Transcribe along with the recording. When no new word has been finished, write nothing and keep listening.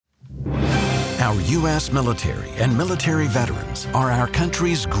Our U.S. military and military veterans are our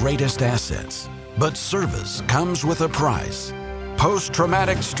country's greatest assets. But service comes with a price.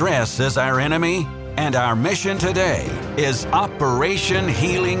 Post-traumatic stress is our enemy, and our mission today is Operation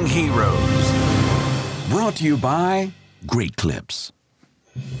Healing Heroes. Brought to you by Great Clips.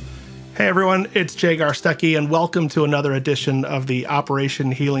 Hey everyone, it's Jay Garstecki, and welcome to another edition of the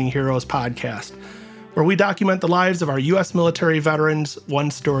Operation Healing Heroes podcast, where we document the lives of our U.S. military veterans one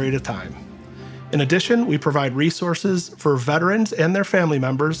story at a time. In addition, we provide resources for veterans and their family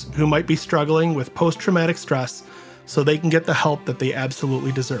members who might be struggling with post-traumatic stress so they can get the help that they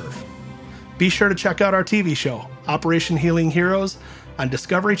absolutely deserve. Be sure to check out our TV show, Operation Healing Heroes, on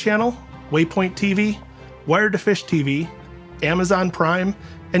Discovery Channel, Waypoint TV, Wired to Fish TV, Amazon Prime,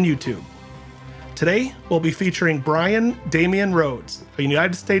 and YouTube. Today, we'll be featuring Damien Rhodes, a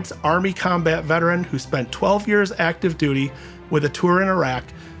United States Army combat veteran who spent 12 years active duty with a tour in Iraq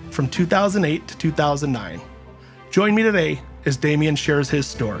from 2008 to 2009. Join me today as Damian shares his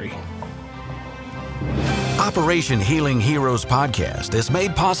story. Operation Healing Heroes podcast is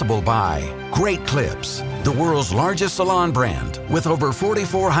made possible by Great Clips, the world's largest salon brand with over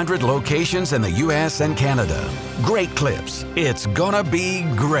 4,400 locations in the U.S. and Canada. Great Clips, it's gonna be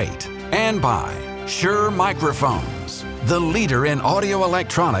great. And by Shure Microphones, the leader in audio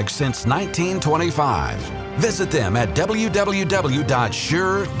electronics since 1925. Visit them at www.shure.com.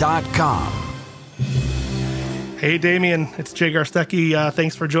 Hey, Damien, it's Jay Garstecki.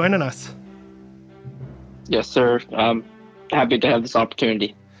 Thanks for joining us. Yes, sir. I'm happy to have this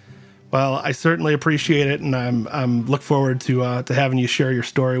opportunity. Well, I certainly appreciate it, and I'm look forward to having you share your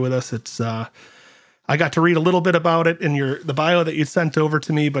story with us. It's I got to read a little bit about it in the bio that you sent over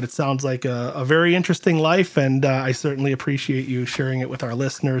to me, but it sounds like a very interesting life, and I certainly appreciate you sharing it with our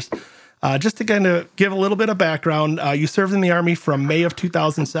listeners. Just to kind of give a little bit of background, you served in the Army from May of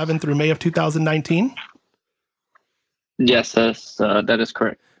 2007 through May of 2019? Yes, that is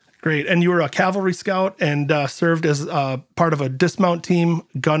correct. Great. And you were a cavalry scout and served as part of a dismount team,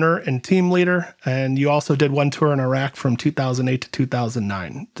 gunner, and team leader. And you also did one tour in Iraq from 2008 to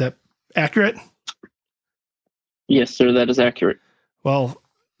 2009. Is that accurate? Yes, sir, that is accurate. Well,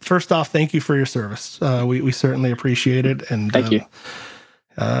 first off, thank you for your service. We certainly appreciate it. And thank you.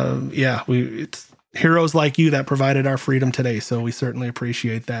 It's heroes like you that provided our freedom today. So we certainly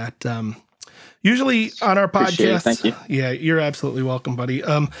appreciate that. Usually on our podcast, thank you. Yeah, you're absolutely welcome, buddy.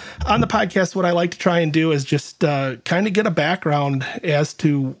 On the podcast, what I like to try and do is just kind of get a background as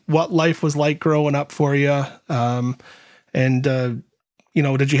to what life was like growing up for you. Did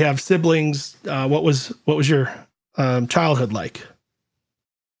you have siblings? What was your childhood like?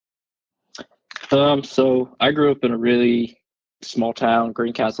 So I grew up in a really small town,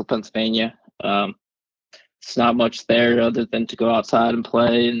 Greencastle, Pennsylvania. It's not much there other than to go outside and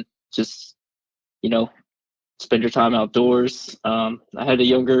play and just, spend your time outdoors. I had a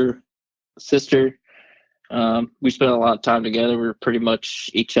younger sister. We spent a lot of time together. We were pretty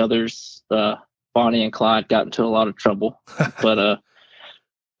much each other's. Bonnie and Clyde got into a lot of trouble, but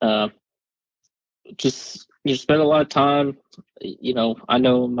just spent a lot of time. I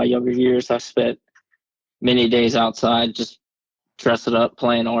know in my younger years I spent many days outside just dressing up,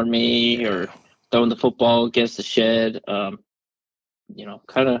 playing Army or throwing the football against the shed.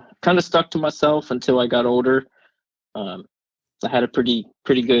 Kind of stuck to myself until I got older. I had a pretty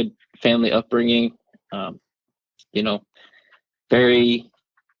good family upbringing. Very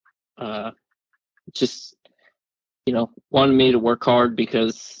just wanted me to work hard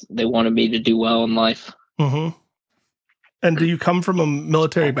because they wanted me to do well in life. Mm-hmm. And do you come from a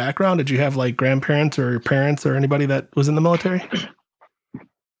military background? Did you have like grandparents or your parents or anybody that was in the military?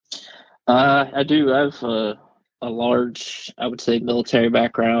 I do. I have a large, I would say, military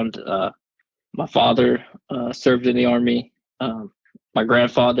background. My father served in the Army. My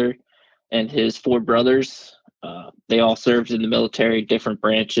grandfather and his 4 brothers, they all served in the military, different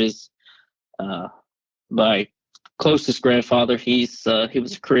branches. My closest grandfather, he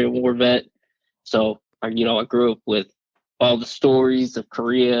was a Korean War vet. So, I grew up with all the stories of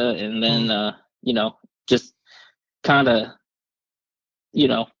Korea, and then, just kind of,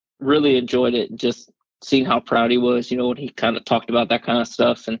 really enjoyed it, just seeing how proud he was, when he kind of talked about that kind of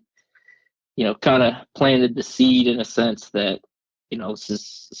stuff, and, kind of planted the seed in a sense that, this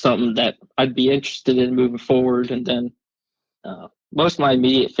is something that I'd be interested in moving forward. And then most of my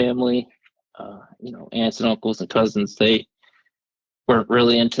immediate family, aunts and uncles and cousins, they weren't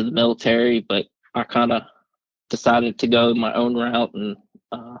really into the military, but I kind of decided to go my own route. And,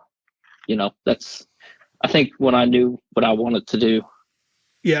 that's, I think, when I knew what I wanted to do.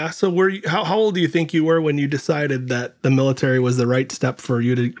 Yeah. So how old do you think you were when you decided that the military was the right step for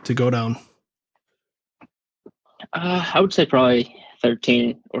you to go down? I would say probably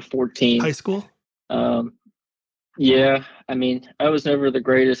 13 or 14. High school? Um, yeah, I mean, I was never the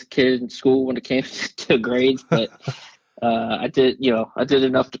greatest kid in school when it came to grades, but I did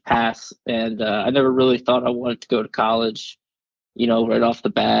enough to pass, and I never really thought I wanted to go to college, right off the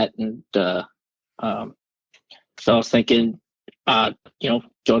bat, and um, so I was thinking, join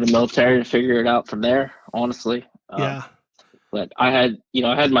the military and figure it out from there. Honestly, Yeah. but I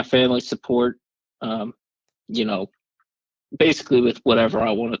had my family support, um, you know, basically with whatever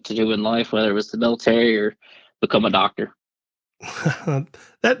I wanted to do in life, whether it was the military or become a doctor.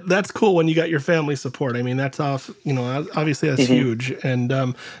 That's cool when you got your family support. I mean, that's off, obviously that's Mm-hmm. huge.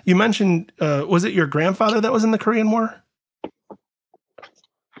 And you mentioned, was it your grandfather that was in the Korean War?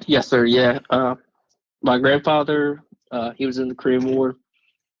 Yes, sir. Yeah. My grandfather, he was in the Korean War.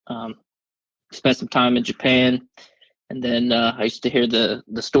 Um, spent some time in Japan, and then I used to hear the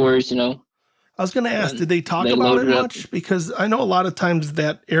stories, I was going to ask, when did they talk they about it loaded up. much? Because I know a lot of times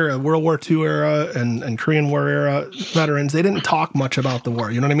that era, World War II era and Korean War era veterans, they didn't talk much about the war.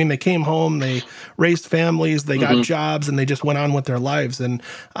 You know what I mean? They came home, they raised families, they got Mm-hmm. jobs, and they just went on with their lives. And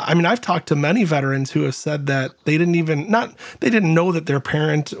I mean, I've talked to many veterans who have said that they didn't know that their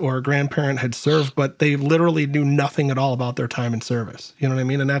parent or grandparent had served, but they literally knew nothing at all about their time in service. You know what I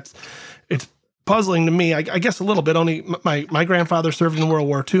mean? And it's puzzling to me. I guess a little bit. Only my grandfather served in World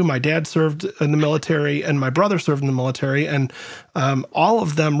War II. My dad served in the military, and my brother served in the military. And all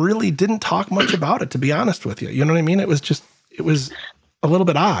of them really didn't talk much about it, to be honest with you. You know what I mean? It was a little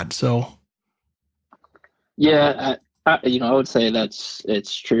bit odd. So Yeah, I would say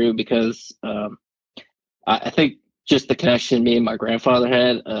it's true because I think just the connection me and my grandfather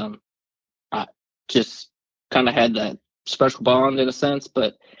had, I just kind of had that special bond in a sense.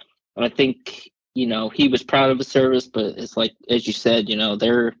 But I think he was proud of his service, but it's like as you said,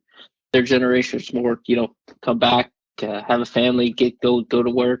 their generation's more, come back, have a family, go to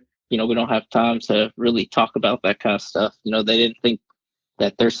work. We don't have time to really talk about that kind of stuff. They didn't think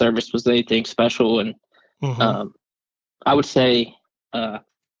that their service was anything special, and mhm. I would say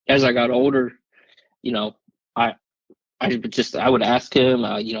as I got older, I I would ask him,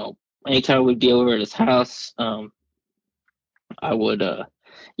 anytime we'd be over at his house, I would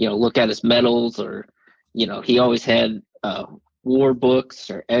look at his medals, or he always had war books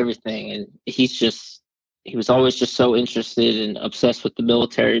or everything, and he was always just so interested and obsessed with the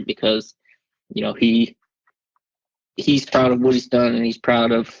military because he's proud of what he's done, and he's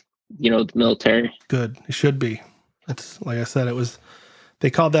proud of the military. Good. It should be. It's like I said, they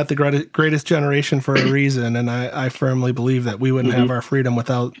called that the greatest generation for a reason. And I firmly believe that we wouldn't Mm-hmm. have our freedom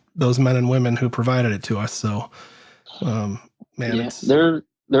without those men and women who provided it to us. So, man, Yeah,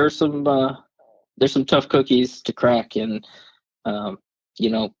 there's some tough cookies to crack, and a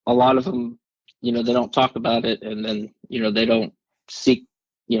lot of them, they don't talk about it, and then they don't seek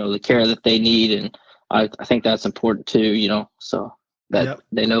the care that they need, and I think that's important too, so that Yep.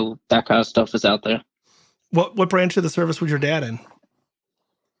 they know that kind of stuff is out there. What branch of the service was your dad in?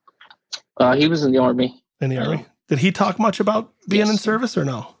 He was in the Army. In the Army? Did he talk much about being in Yes. service or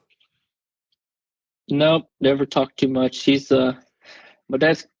no? Nope, never talked too much. My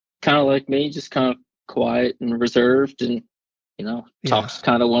dad's kind of like me, just kind of quiet and reserved, and talks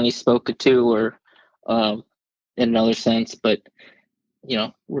kind of when he's spoken to, or in another sense. But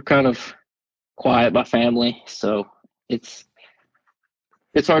we're kind of quiet, my family, so it's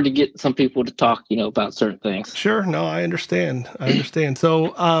hard to get some people to talk, about certain things. Sure. No, I understand.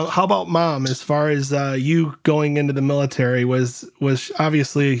 So, how about mom? As far as you going into the military, was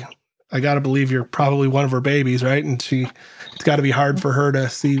obviously, I got to believe you're probably one of her babies, right? And it's got to be hard for her to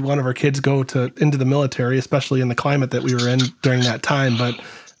see one of her kids go into the military, especially in the climate that we were in during that time. But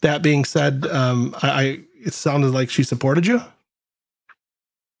that being said, it sounded like she supported you.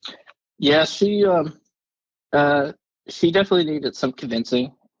 Yeah, she definitely needed some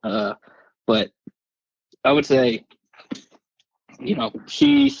convincing, but I would say,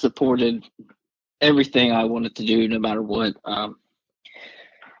 she supported everything I wanted to do, no matter what.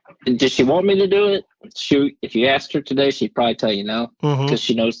 Did she want me to do it? Shoot, if you asked her today, she'd probably tell you no, because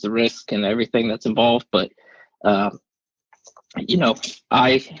she knows the risk and everything that's involved. But, I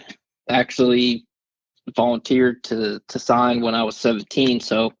actually volunteered to sign when I was 17,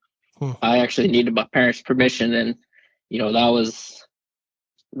 so I actually needed my parents' permission, and that was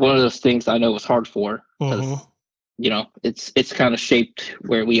one of those things I know was hard for her, because it's kind of shaped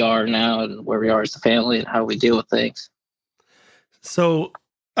where we are now and where we are as a family and how we deal with things. So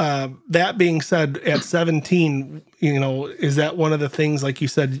that being said, at 17, is that one of the things, like you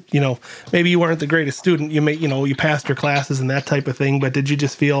said, maybe you weren't the greatest student, you passed your classes and that type of thing, but did you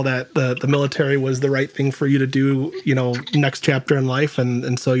just feel that the military was the right thing for you to do, next chapter in life?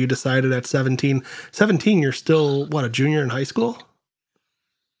 And so you decided at 17, you're still a junior in high school?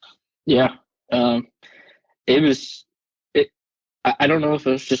 Yeah. It was, I don't know if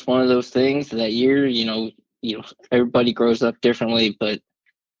it was just one of those things that year, everybody grows up differently, but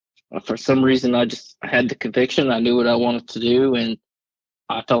for some reason, I had the conviction. I knew what I wanted to do, and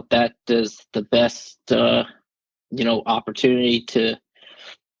I felt that is the best, opportunity to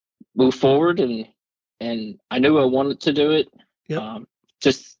move forward. And I knew I wanted to do it. Yep.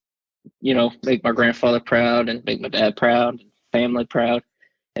 Just, make my grandfather proud and make my dad proud, family proud,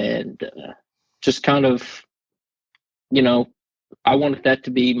 and just kind of, I wanted that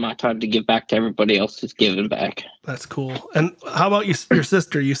to be my time to give back to everybody else who's giving back. That's cool. And how about your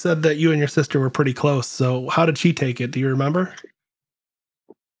sister? You said that you and your sister were pretty close. So how did she take it? Do you remember?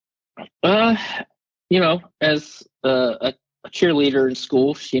 As a cheerleader in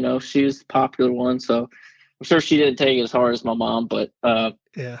school, she was the popular one. So I'm sure she didn't take it as hard as my mom, but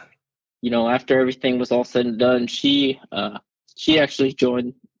yeah. After everything was all said and done, she actually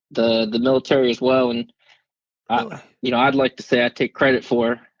joined the military as well. And really? I'd like to say I take credit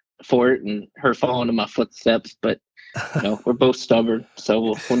for it and her following in my footsteps, but we're both stubborn,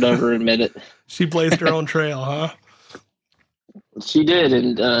 so we'll never admit it. She blazed her own trail, huh? She did,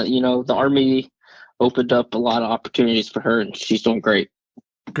 and the Army opened up a lot of opportunities for her, and she's doing great.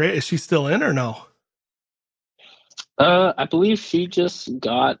 Great. Is she still in or no? I believe she just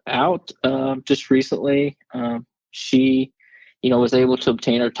got out just recently. She was able to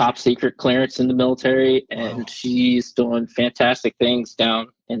obtain her top secret clearance in the military, and wow. She's doing fantastic things down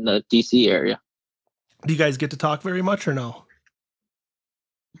in the DC area. Do you guys get to talk very much or no?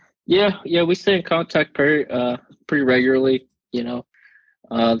 Yeah, we stay in contact pretty regularly. The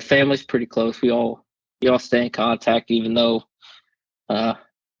family's pretty close. We all stay in contact, even though me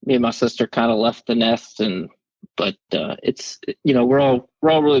and my sister kind of left the nest, but it's we're all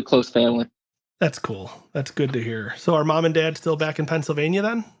really close family. That's cool. That's good to hear. So are mom and dad still back in Pennsylvania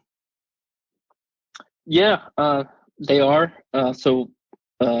then? Yeah, they are.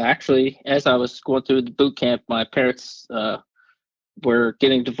 Actually, as I was going through the boot camp, my parents were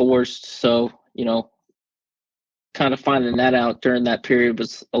getting divorced. So, kind of finding that out during that period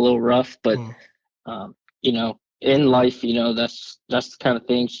was a little rough. But, in life, that's the kind of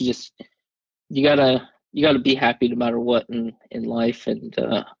thing. You gotta be happy no matter what in life. And,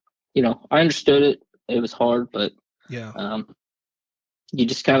 I understood it. It was hard, but yeah, you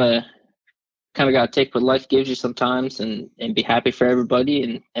just kind of got to take what life gives you sometimes and be happy for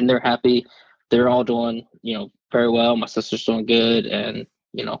everybody. And they're happy. They're all doing, very well. My sister's doing good, and,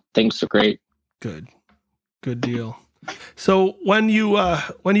 things are great. Good deal. So when you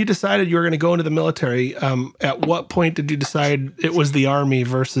decided you were going to go into the military, at what point did you decide it was the Army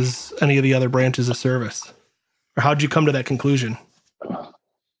versus any of the other branches of service? Or how'd you come to that conclusion?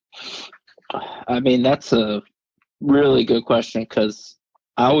 I mean, that's a really good question, because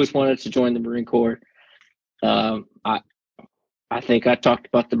I always wanted to join the Marine Corps. I think I talked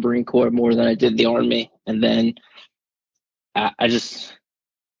about the Marine Corps more than I did the Army. And then I'm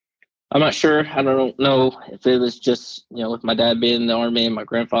not sure. I don't know if it was just, with my dad being in the Army and my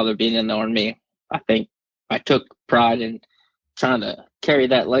grandfather being in the Army. I think I took pride in trying to carry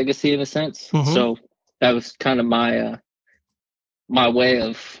that legacy in a sense. Mm-hmm. So that was kind of my way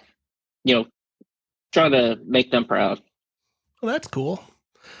of, trying to make them proud. Well, that's cool.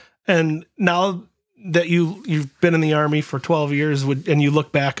 And now that you've been in the Army for 12 years, and you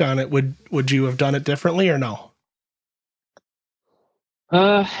look back on it, would you have done it differently or no?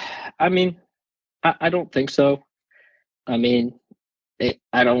 I mean, I don't think so. I mean,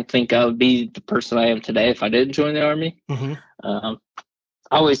 I don't think I would be the person I am today if I didn't join the Army. Mm-hmm. I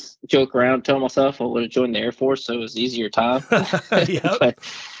always joke around, tell myself I would have joined the Air Force, so it was easier time. Yep. But,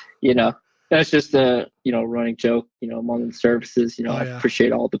 that's just a, running joke, among the services. I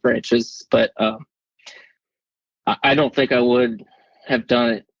appreciate all the branches, but I don't think I would have done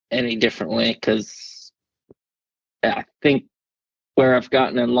it any differently, because I think where I've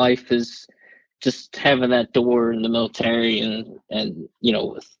gotten in life is just having that door in the military and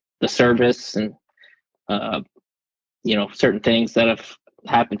with the service and, certain things that have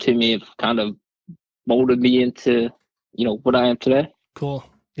happened to me have kind of molded me into, what I am today. Cool.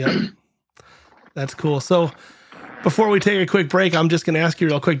 Yeah. That's cool. So Before we take a quick break, I'm just going to ask you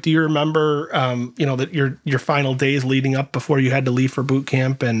real quick. Do you remember, that your final days leading up before you had to leave for boot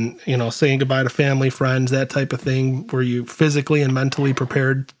camp and, saying goodbye to family, friends, that type of thing? Were you physically and mentally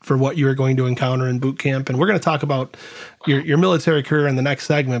prepared for what you were going to encounter in boot camp? And we're going to talk about your military career in the next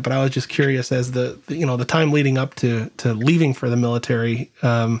segment, but I was just curious as the time leading up to leaving for the military,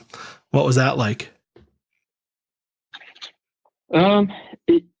 what was that like?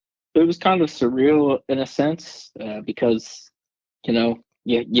 It was kind of surreal in a sense, because, you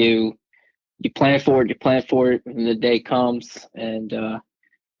plan for it, and the day comes, and,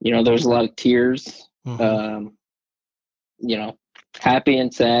 there's a lot of tears, Mm-hmm. Happy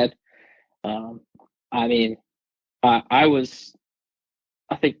and sad. I thought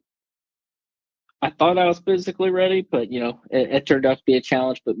I was physically ready, but, it turned out to be a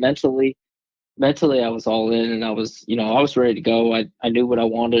challenge, but mentally I was all in, and I was ready to go. I knew what I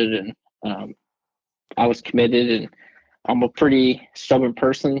wanted, and I was committed, and I'm a pretty stubborn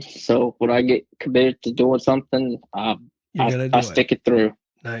person. So when I get committed to doing something, I stick it through.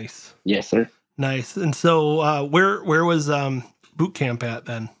 Nice. Yes, sir. Nice. And so where was boot camp at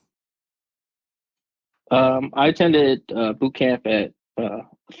then? I attended boot camp at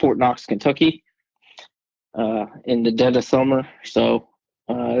Fort Knox, Kentucky, in the dead of summer. So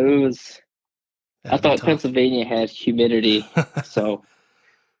it was. I thought tough. Pennsylvania had humidity, so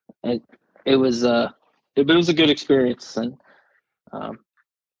it was a good experience, and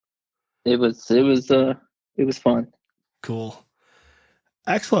it was fun. Cool.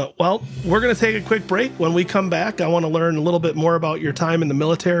 Excellent. Well, we're going to take a quick break. When we come back, I want to learn a little bit more about your time in the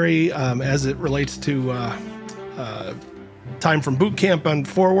military as it relates to time from boot camp on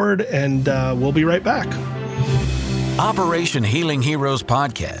forward, and we'll be right back. Operation Healing Heroes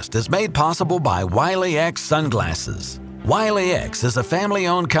podcast is made possible by Wiley X Sunglasses. Wiley X is a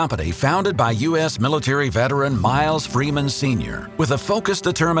family-owned company founded by U.S. military veteran Miles Freeman Sr. with a focused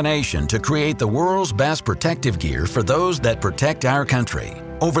determination to create the world's best protective gear for those that protect our country.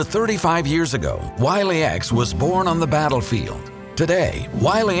 Over 35 years ago, Wiley X was born on the battlefield. Today,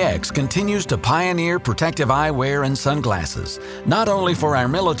 Wiley X continues to pioneer protective eyewear and sunglasses, not only for our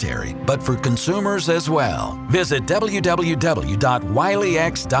military, but for consumers as well. Visit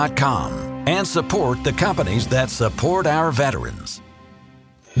www.wileyx.com and support the companies that support our veterans.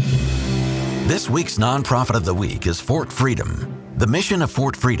 This week's nonprofit of the week is Fort Freedom. The mission of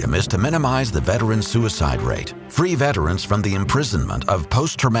Fort Freedom is to minimize the veteran suicide rate, free veterans from the imprisonment of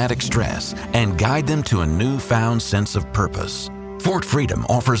post-traumatic stress, and guide them to a newfound sense of purpose. Fort Freedom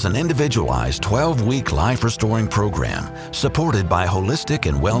offers an individualized 12-week life-restoring program supported by holistic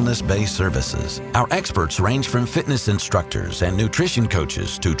and wellness-based services. Our experts range from fitness instructors and nutrition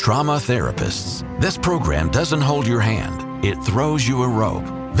coaches to trauma therapists. This program doesn't hold your hand. It throws you a rope.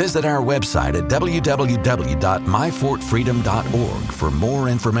 Visit our website at www.myfortfreedom.org for more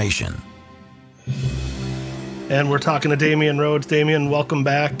information. And we're talking to Damien Rhodes. Damien, welcome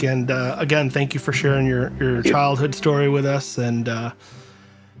back. And again, thank you for sharing your childhood story with us. And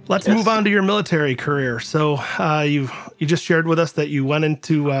let's move on to your military career. So you just shared with us that you went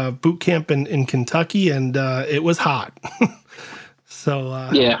into boot camp in Kentucky, and it was hot.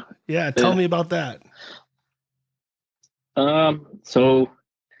 So tell me about that. So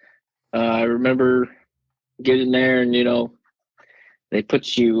I remember getting there, and they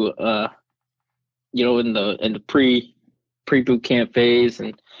put you in the pre boot camp phase,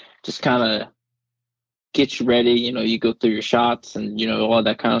 and just kind of get you ready. You go through your shots and all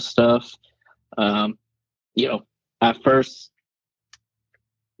that kind of stuff. At first,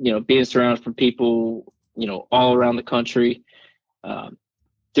 being surrounded from people all around the country,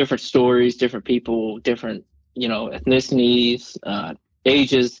 different stories, different people, different ethnicities,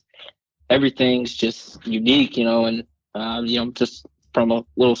 ages, everything's just unique, and just from a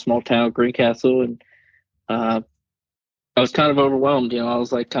little small town, Greencastle, and I was kind of overwhelmed. I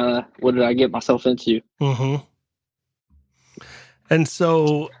was like, what did I get myself into? Mm-hmm. And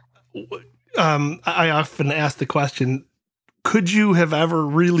so I often ask the question, could you have ever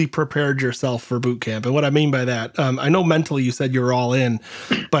really prepared yourself for boot camp? And what I mean by that, I know mentally you said you were all in,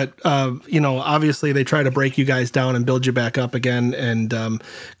 but, obviously they try to break you guys down and build you back up again. And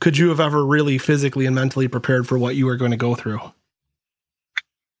could you have ever really physically and mentally prepared for what you were going to go through?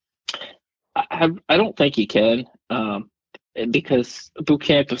 I don't think you can, because boot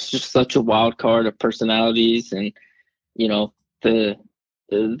camp is just such a wild card of personalities, and the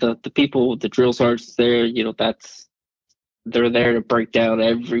people, the drill sergeants there, they're there to break down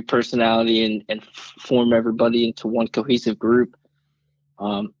every personality and form everybody into one cohesive group.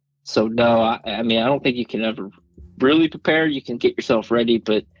 So no, I mean, I don't think you can ever really prepare. You can get yourself ready,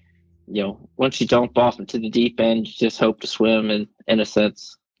 but once you jump off into the deep end, you just hope to swim in a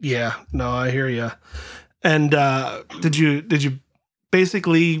sense. Yeah, no, I hear you. And did you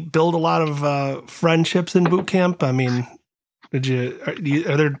basically build a lot of friendships in boot camp? I mean, are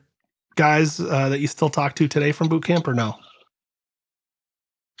there guys that you still talk to today from boot camp or no?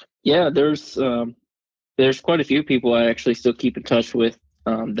 Yeah, there's quite a few people I actually still keep in touch with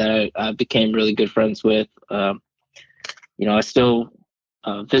that I became really good friends with. I still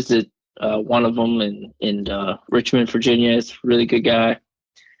visit one of them in Richmond, Virginia. It's a really good guy.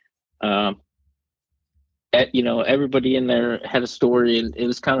 Everybody in there had a story, and it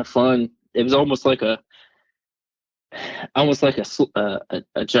was kind of fun. It was almost like a ginormous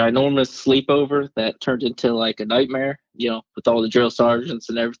sleepover that turned into like a nightmare, with all the drill sergeants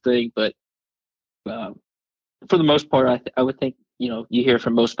and everything. But for the most part, I would think, you hear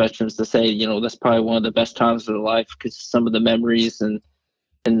from most veterans to say, that's probably one of the best times of their life because some of the memories and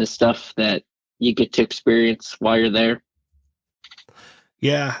the stuff that you get to experience while you're there.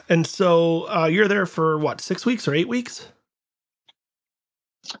 Yeah. And so you're there for what, 6 weeks or 8 weeks?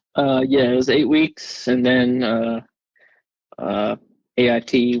 Yeah, it was 8 weeks. And then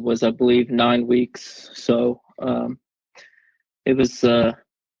AIT was, I believe, 9 weeks. So it was,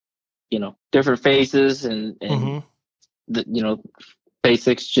 different phases and the,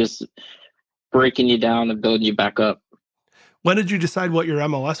 basics, just breaking you down and building you back up. When did you decide what your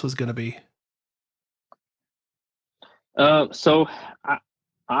MOS was going to be? So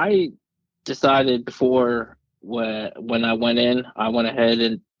I decided before when I went in, I went ahead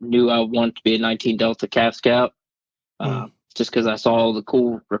and knew I wanted to be a 19 Delta Cav Scout, just because I saw all the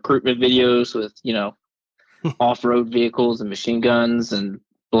cool recruitment videos with, off-road vehicles and machine guns and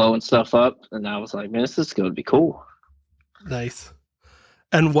blowing stuff up. And I was like, man, this is going to be cool. Nice.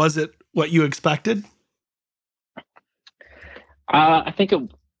 And was it what you expected? I think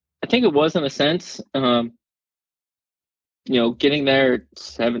it was in a sense. Getting there at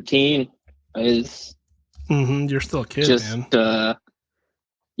 17 is you're still a kid, just, man.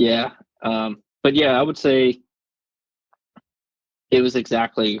 Yeah. But yeah, I would say it was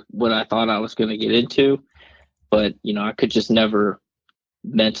exactly what I thought I was going to get into, but I could just never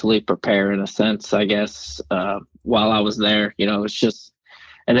mentally prepare in a sense, I guess, while I was there. It's just,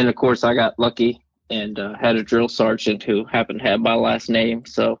 and then of course I got lucky and had a drill sergeant who happened to have my last name,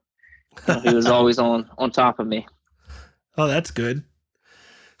 so he was always on top of me. Oh, that's good.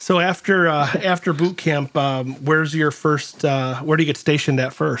 So after boot camp, where's your first? Where do you get stationed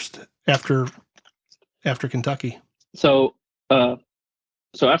at first after Kentucky? So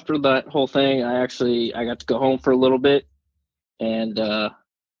after that whole thing, I got to go home for a little bit, and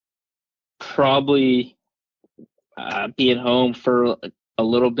probably being home for a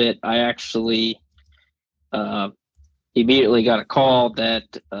little bit, I actually immediately got a call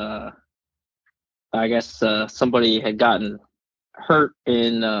that I guess somebody had gotten hurt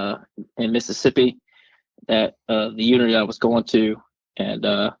in Mississippi at the unit I was going to, and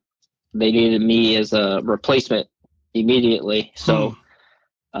they needed me as a replacement immediately. So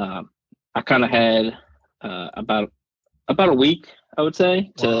I kind of had about a week, I would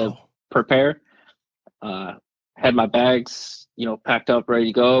say, to prepare. Had my bags, packed up, ready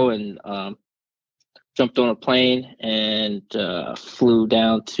to go, and jumped on a plane and flew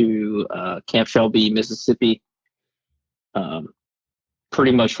down to Camp Shelby, Mississippi,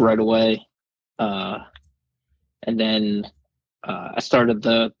 pretty much right away. And then I started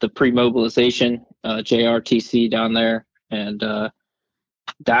the pre-mobilization JRTC down there, and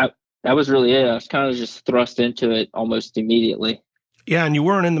that was really it. I was kind of just thrust into it almost immediately. Yeah, and you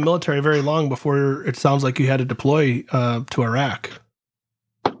weren't in the military very long before it sounds like you had to deploy to Iraq.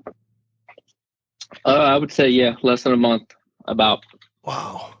 I would say, yeah, less than a month, about.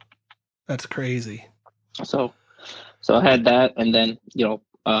 Wow, that's crazy. So I had that, and then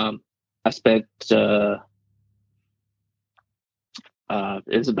I spent it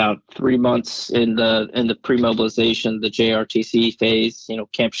was about 3 months in the pre-mobilization, the JRTC phase.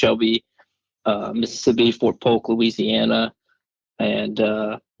 Camp Shelby, Mississippi, Fort Polk, Louisiana, and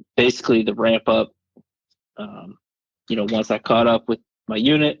basically the ramp up. Once I caught up with my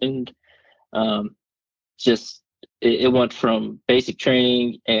unit and it went from basic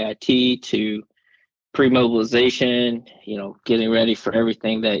training, AIT, to pre-mobilization, getting ready for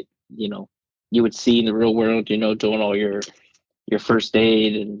everything that, you would see in the real world, doing all your first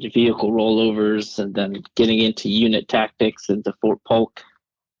aid and vehicle rollovers, and then getting into unit tactics into Fort Polk.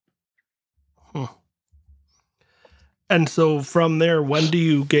 And so from there, when do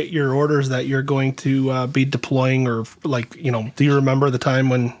you get your orders that you're going to be deploying, or do you remember the time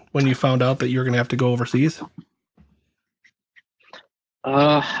when you found out that you're going to have to go overseas?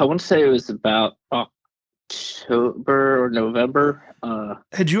 I want to say it was about October or November.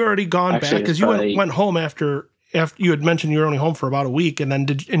 Had you already gone Actually, back? it was Because you probably went home after you had mentioned you were only home for about a week, and then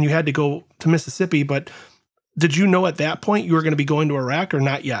you had to go to Mississippi. But did you know at that point you were going to be going to Iraq or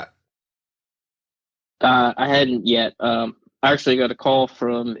not yet? I hadn't yet. I actually got a call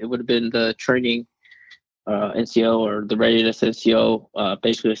from, it would have been the training NCO or the readiness NCO,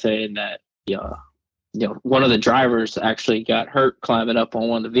 basically saying that one of the drivers actually got hurt climbing up on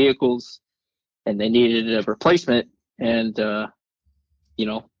one of the vehicles, and they needed a replacement. And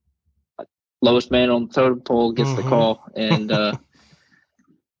lowest man on the totem pole gets the call, and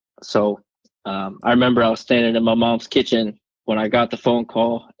so I remember I was standing in my mom's kitchen when I got the phone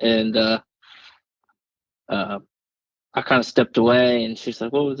call, and I kind of stepped away, and she's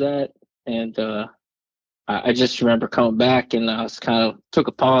like, "What was that?" And I just remember coming back, and I was kind of took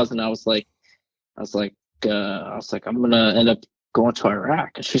a pause, and I was like, I'm gonna end up going to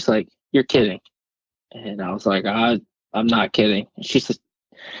Iraq, and she's like, "You're kidding," and I was like, I'm not kidding. And she said,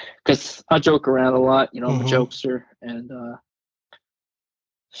 because I joke around a lot, I'm a jokester, and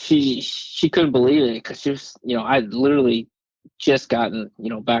she couldn't believe it because she was, I'd literally just gotten,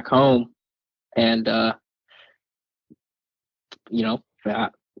 back home, and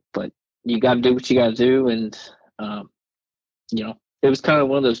but you got to do what you got to do, and it was kind of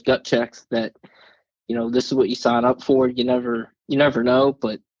one of those gut checks that, this is what you sign up for. You never know,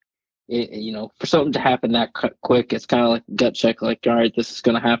 but for something to happen that quick, it's kind of like a gut check. Like, all right, this is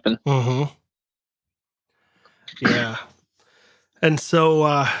going to happen. Yeah. And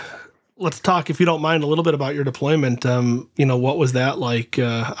so let's talk, if you don't mind, a little bit about your deployment. What was that like?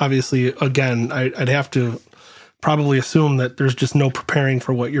 Obviously, again, I'd have to probably assume that there's just no preparing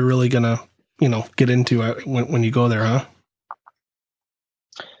for what you're really going to, get into when you go there, huh?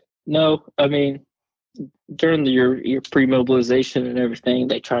 No, I mean, during your pre-mobilization and everything,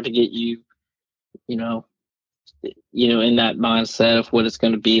 they try to get you, in that mindset of what it's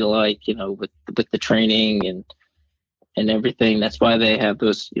going to be like, with the training and everything. That's why they have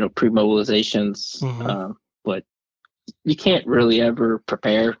those, pre-mobilizations. But you can't really ever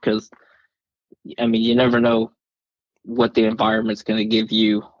prepare because, I mean, you never know what the environment's going to give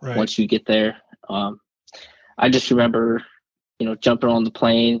you once you get there. I just remember, jumping on the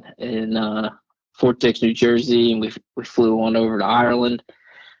plane in Fort Dix, New Jersey, and we flew on over to Ireland,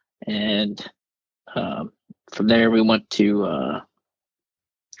 and from there we went to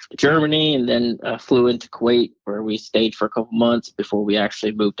Germany, and then flew into Kuwait, where we stayed for a couple months before we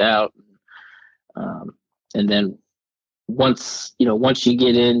actually moved out. And then once you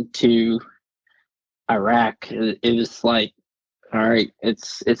get into Iraq, it was like, all right,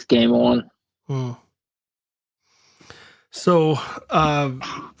 it's game on. So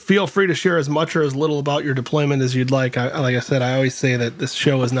feel free to share as much or as little about your deployment as you'd like. Like I said, I always say that this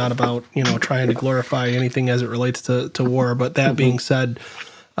show is not about, trying to glorify anything as it relates to war. But that being said,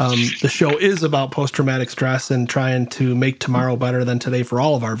 the show is about post-traumatic stress and trying to make tomorrow better than today for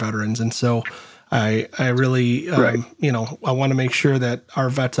all of our veterans. And so I really, I want to make sure that our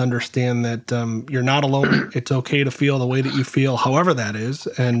vets understand that you're not alone. It's okay to feel the way that you feel, however that is,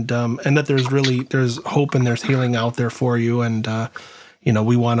 and that there's hope and there's healing out there for you. And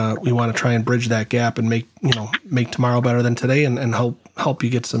we want to try and bridge that gap and make tomorrow better than today, and help you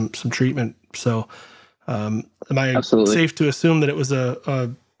get some treatment. So, am I Absolutely safe to assume that it was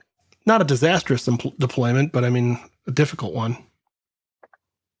a not a disastrous deployment, but I mean a difficult one?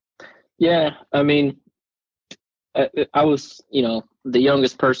 Yeah, I mean, I was, the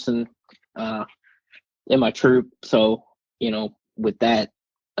youngest person in my troop, so with that,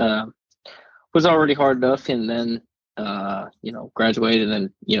 was already hard enough, and then graduated, and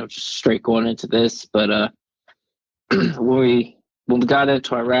just straight going into this. But when we got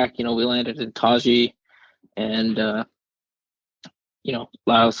into Iraq, we landed in Taji, and allowed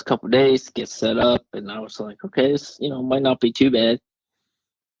us a couple of days to get set up, and I was like, okay, this might not be too bad.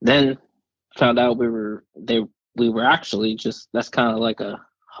 Then found out we were actually just, that's kind of like a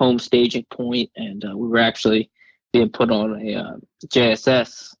home staging point, and we were actually being put on a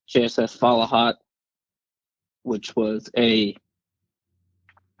JSS Falahat, which was a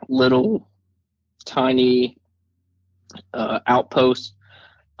little tiny outpost,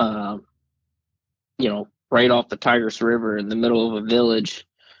 right off the Tigris River in the middle of a village.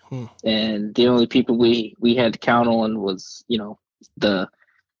 And the only people we had to count on was, the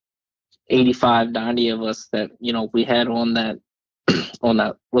 85, 90 of us that, we had on that on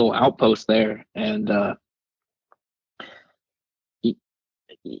that little outpost there. And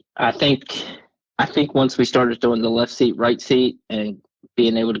I think once we started doing the left seat, right seat, and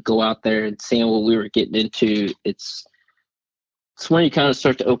being able to go out there and seeing what we were getting into, it's it's when you kind of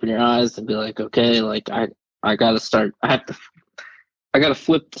start to open your eyes and be like, okay, like I got to start. I got to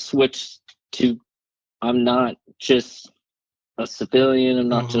flip the switch to I'm not just a civilian. I'm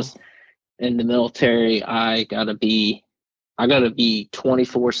not just in the military. I gotta be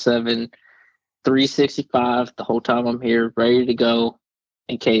 24/7, 365 the whole time I'm here, ready to go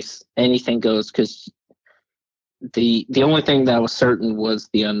in case anything goes. Because the only thing that was certain was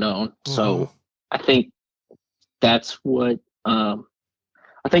the unknown. So I think that's what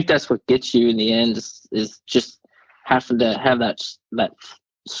gets you in the end is just having to have that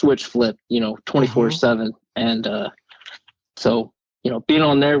switch flip, 24/7. And so being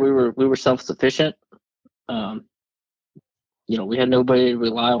on there, we were self-sufficient. We had nobody to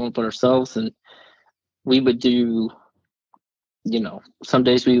rely on but ourselves, and we would do, some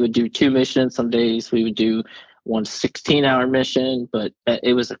days we would do 2 missions, some days we would do one 16-hour mission, but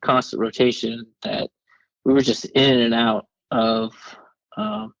it was a constant rotation that we were just in and out of,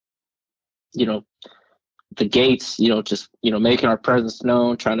 the gates, just, making our presence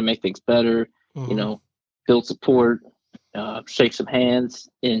known, trying to make things better, build support, shake some hands,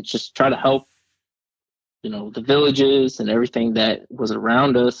 and just try to help, the villages and everything that was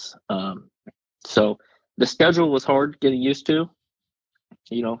around us. So the schedule was hard getting used to.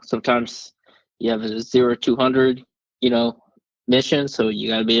 Sometimes you have a 0-200, mission, so you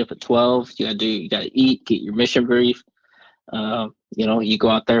got to be up at 12. You got to eat, get your mission brief. You go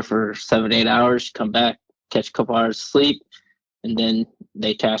out there for 7-8 hours, come back, catch a couple hours of sleep, and then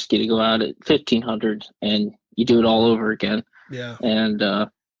they task you to go out at 1500, and you do it all over again. Yeah. And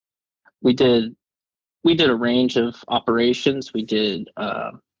we did a range of operations. We did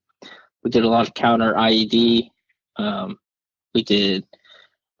a lot of counter IED. We did,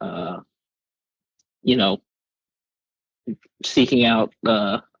 seeking out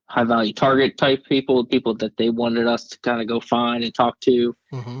high value target type people that they wanted us to kind of go find and talk to.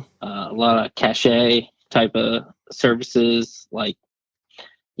 A lot of cache type of services, like,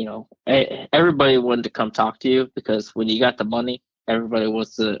 everybody wanted to come talk to you, because when you got the money, everybody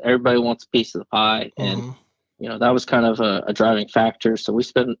wants a piece of the pie. And that was kind of a driving factor. So we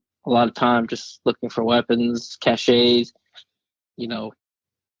spent a lot of time just looking for weapons, caches, and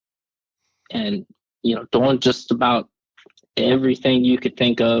doing just about everything you could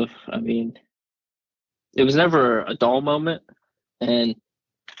think of. I mean, it was never a dull moment, and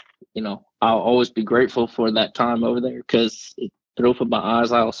I'll always be grateful for that time over there, because it opened my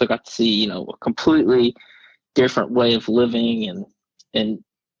eyes. I also got to see a completely different way of living and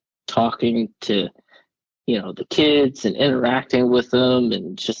talking to the kids and interacting with them,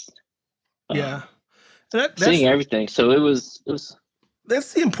 and just seeing everything. So it was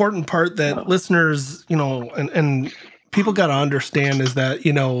that's the important part that listeners, and people got to understand, is that,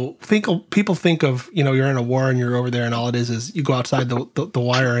 people think of, you're in a war and you're over there and all it is you go outside the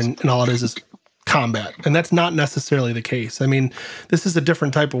wire and all it is combat. And that's not necessarily the case. I mean, this is a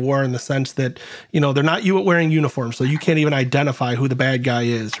different type of war in the sense that, they're not wearing uniforms, so you can't even identify who the bad guy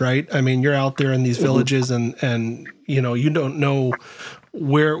is, right? I mean, you're out there in these villages and you don't know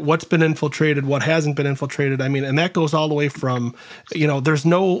what's been infiltrated, what hasn't been infiltrated. I mean, and that goes all the way from, there's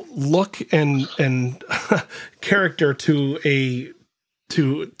no look and character to the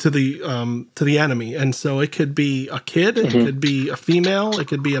enemy. And so it could be a kid, it could be a female, it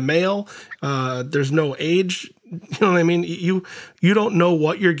could be a male. There's no age. You know what I mean? You don't know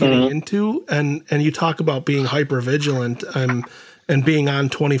what you're getting into, and you talk about being hyper vigilant and being on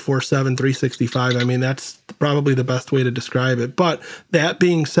 24/7, 365. I mean, that's probably the best way to describe it. But that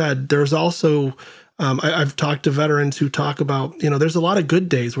being said, there's also I've talked to veterans who talk about, there's a lot of good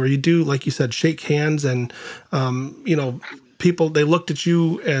days where you do, like you said, shake hands, and people, they looked at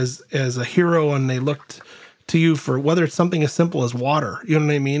you as a hero, and they looked to you for whether it's something as simple as water, you know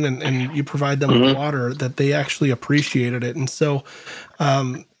what I mean? And you provide them with water, that they actually appreciated it. And so,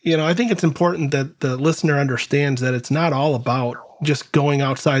 I think it's important that the listener understands that it's not all about just going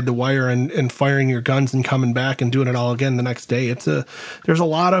outside the wire and firing your guns and coming back and doing it all again the next day. There's a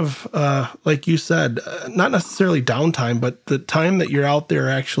lot of, like you said, not necessarily downtime, but the time that you're out there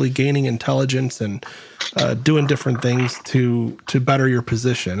actually gaining intelligence and doing different things to better your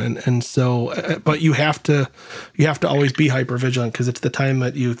position. And so, but you have to always be hyper vigilant, because it's the time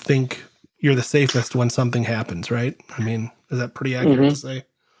that you think you're the safest when something happens, right? I mean, is that pretty accurate to say?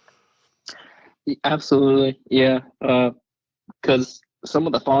 Absolutely. Yeah. Because some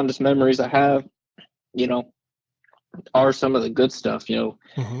of the fondest memories I have, are some of the good stuff,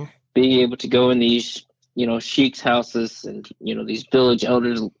 being able to go in these, sheiks' houses and, these village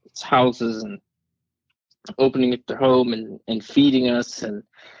elders' houses, and opening up their home and feeding us, and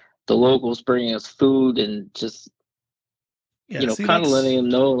the locals bringing us food, and just, Yeah, see, kind of letting them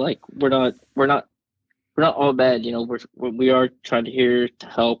know, like, we're not all bad. We are trying to here to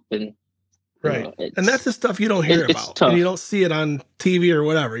help, and right. And that's the stuff you don't hear it's about, and tough. you don't see it on TV or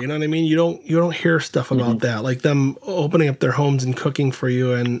whatever. You know what I mean? You don't hear stuff about that, like them opening up their homes and cooking for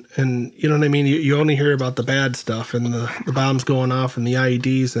you, and you know what I mean? You only hear about the bad stuff and the bombs going off and the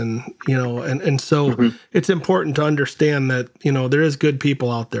IEDs, and and so it's important to understand that there is good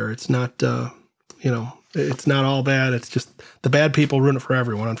people out there. It's not it's not all bad. It's just the bad people ruin it for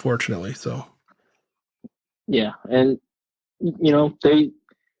everyone, unfortunately. So yeah, and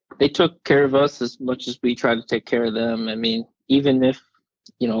they took care of us as much as we tried to take care of them. I mean, even if,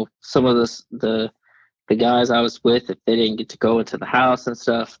 some of the guys I was with, if they didn't get to go into the house and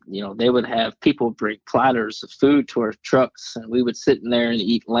stuff, they would have people bring platters of food to our trucks, and we would sit in there and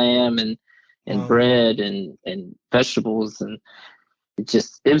eat lamb and bread and vegetables. And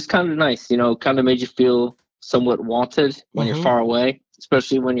it was kind of nice, kind of made you feel somewhat wanted when you're far away,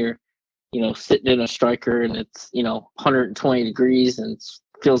 especially when you're, sitting in a striker and it's, 120 degrees and it's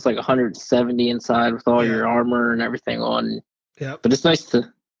feels like 170 inside with all your armor and everything on. Yeah. But it's nice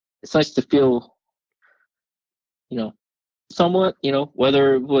to feel, somewhat,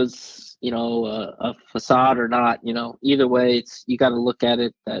 whether it was, a facade or not, either way, you got to look at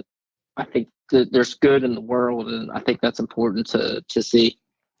it that I think that there's good in the world. And I think that's important to see.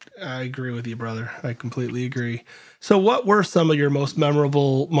 I agree with you, brother. I completely agree. So what were some of your most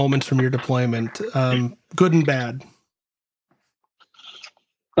memorable moments from your deployment? Good and bad?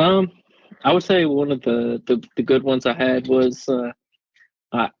 I would say one of the good ones I had was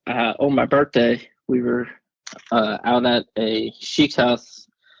on my birthday. We were out at a sheik's house.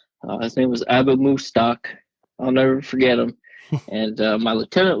 His name was Abu Mustak. I'll never forget him. And my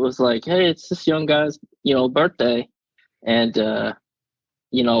lieutenant was like, "Hey, it's this young guy's birthday," and I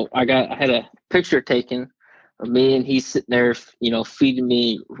had a picture taken of me and he's sitting there, feeding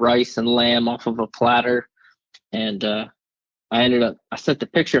me rice and lamb off of a platter, and I sent the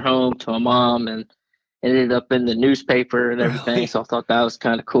picture home to my mom, and it ended up in the newspaper and everything. Really? So I thought that was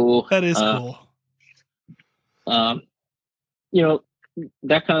kind of cool. That is cool. That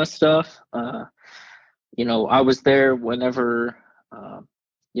kind of stuff. I was there whenever,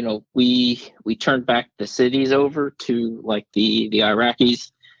 we turned back the cities over to like the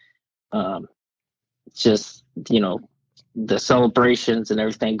Iraqis. Just, the celebrations and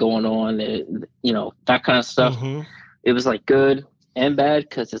everything going on, that kind of stuff. It was like good and bad,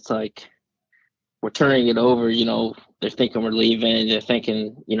 because it's like we're turning it over. They're thinking we're leaving. They're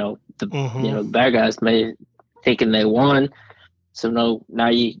thinking, the bad guys thinking they won. So now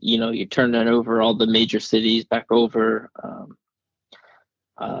you're turning over all the major cities back over.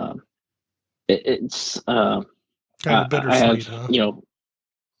 It's kind of bittersweet, huh?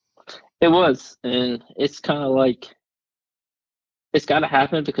 It was, and it's kind of like, it's got to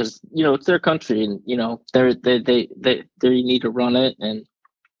happen because it's their country, and they need to run it, and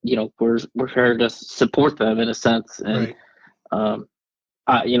we're here to support them in a sense. And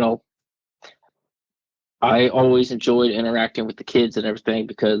I always enjoyed interacting with the kids and everything,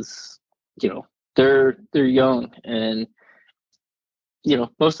 because they're young, and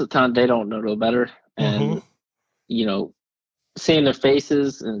most of the time they don't know no better, and seeing their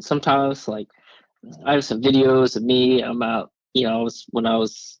faces, and sometimes like I have some videos of me. I'm out. When I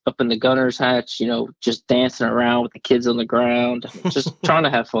was up in the gunner's hatch, just dancing around with the kids on the ground, just trying to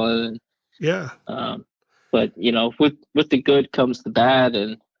have fun. Yeah. But with the good comes the bad,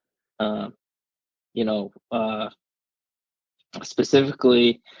 and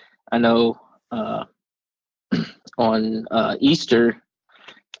specifically, I know on Easter,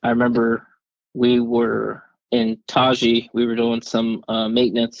 I remember we were in Taji. We were doing some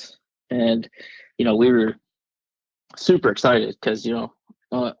maintenance, and we were super excited because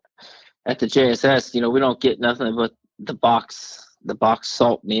at the JSS, we don't get nothing but the box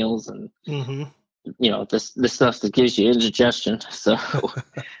salt meals, and this stuff that gives you indigestion. So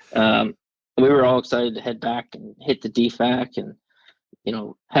we were all excited to head back and hit the DFAC and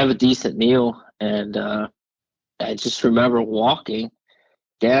have a decent meal. And I just remember walking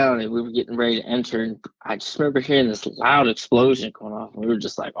down, and we were getting ready to enter, and I just remember hearing this loud explosion going off, and we were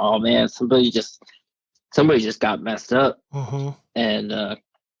just like, "Oh man, somebody just got messed up." And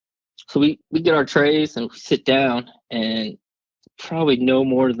so we get our trays and we sit down, and probably no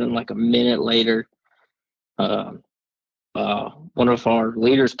more than like a minute later, one of our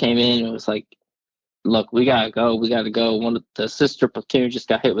leaders came in and was like, "Look, we gotta go. One of the sister platoon just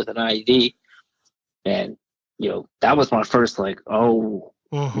got hit with an IED." And that was my first like, oh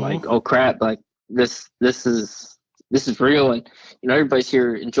crap, like this is real. And everybody's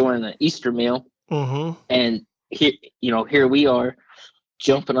here enjoying the Easter meal, and here we are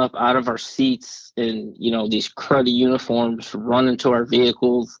jumping up out of our seats in, these cruddy uniforms, running to our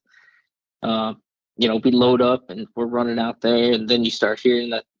vehicles. We load up and we're running out there, and then you start hearing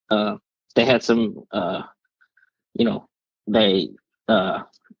that they had some, they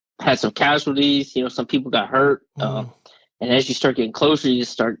had some casualties. Some people got hurt. And as you start getting closer, you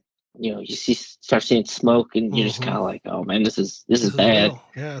start seeing smoke, and you're just kind of like, oh man, this is bad. Real.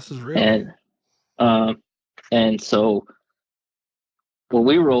 Yeah, this is real. And so when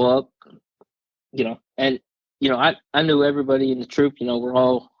we roll up, I knew everybody in the troop. We're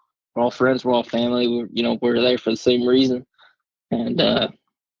all friends, we're all family. We're there for the same reason, and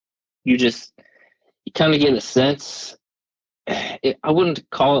you kind of get a sense. I wouldn't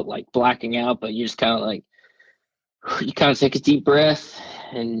call it like blacking out, but you just kind of like, you kind of take a deep breath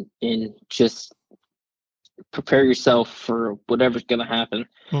and just prepare yourself for whatever's going to happen.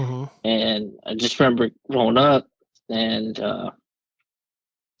 And I just remember rolling up, and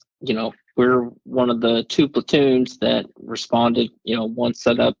we're one of the 2 platoons that responded. One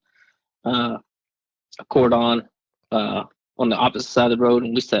set up a cordon on the opposite side of the road,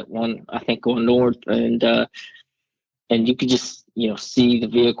 and we set one, I think, going north, and you could just see the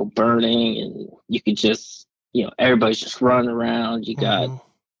vehicle burning, and you could just everybody's just running around. You got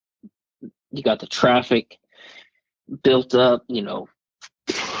the traffic built up,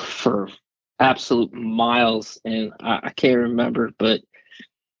 for absolute miles, and I can't remember, but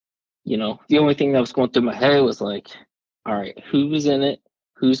the only thing that was going through my head was like, all right, who's in it,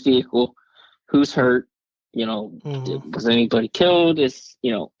 whose vehicle, who's hurt, was anybody killed?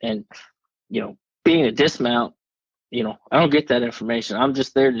 And being a dismount, I don't get that information. I'm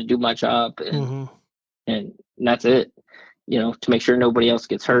just there to do my job, and that's it, to make sure nobody else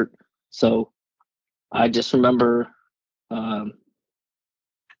gets hurt. So I just remember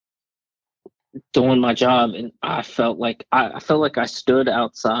doing my job, and I felt like I stood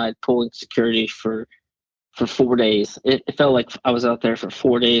outside pulling security for 4 days. It felt like I was out there for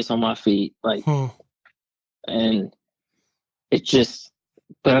 4 days on my feet, like, and it just.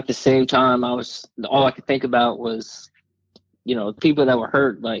 But at the same time, all I could think about was, the people that were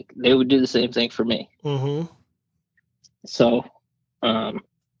hurt, like, they would do the same thing for me. So, I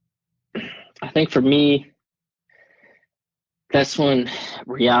think for me, that's when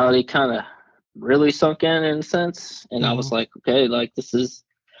reality kind of really sunk in a sense, and I was like, okay, like, this is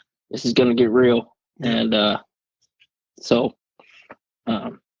going to get real. And so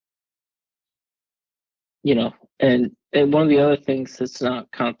and one of the other things that's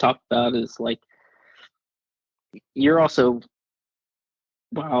not kind of talked about is, like, you're also,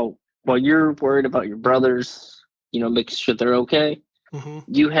 while you're worried about your brothers, making sure they're okay,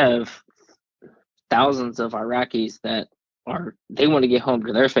 you have thousands of Iraqis that they want to get home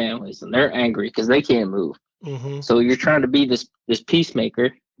to their families, and they're angry because they can't move. So you're trying to be this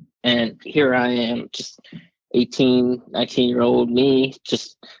peacemaker, and here I am, just 18, 19-year-old me,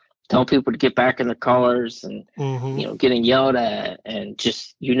 just telling people to get back in their cars, and getting yelled at, and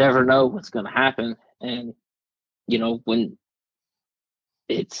just, you never know what's going to happen. And when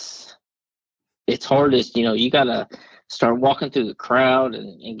it's hardest, you gotta start walking through the crowd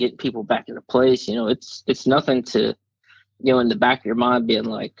and getting people back into place. It's nothing to, in the back of your mind being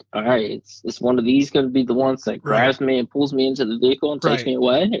like, all right, it's one of these going to be the ones that grabs me and pulls me into the vehicle and takes me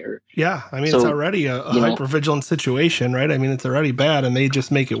away? Or it's already a hyper-vigilant situation, right? I mean, it's already bad, and they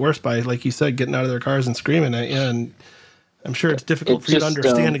just make it worse by, like you said, getting out of their cars and screaming at you. And I'm sure it's difficult for you to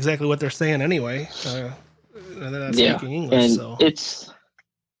understand exactly what they're saying anyway. They're not speaking English, and so it's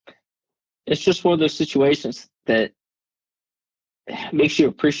just one of those situations that makes you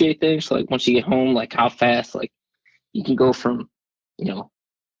appreciate things. Like, once you get home, like, how fast, like, you can go from,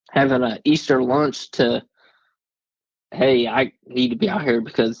 having an Easter lunch to, hey, I need to be out here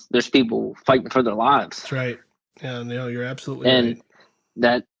because there's people fighting for their lives. That's right. Yeah, you're absolutely right.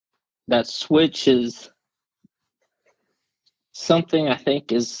 And that switch is something I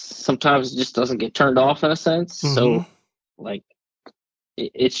think is sometimes just doesn't get turned off in a sense. So, like,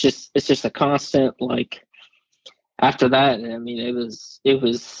 it's just a constant, like, after that. I mean, it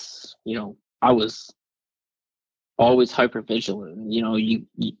was, I was always hyper vigilant. You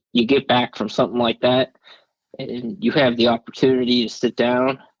get back from something like that, and you have the opportunity to sit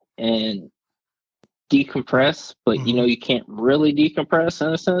down and decompress, but you can't really decompress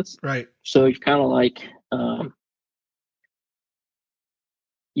in a sense. Right. So you're kind of like,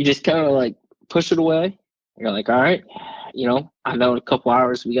 you just kind of like push it away. You're like, all right, I know in a couple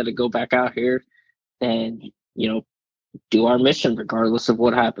hours we got to go back out here and, do our mission regardless of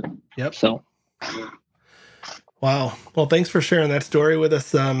what happened. Yep. So. Wow. Well, thanks for sharing that story with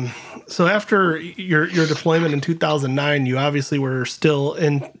us. So after your deployment in 2009, you obviously were still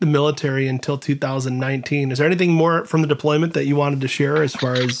in the military until 2019. Is there anything more from the deployment that you wanted to share as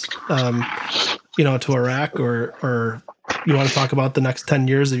far as, to Iraq, or you want to talk about the next 10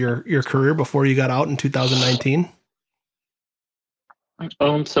 years of your career before you got out in 2019?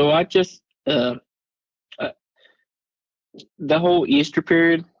 So I just, the whole Easter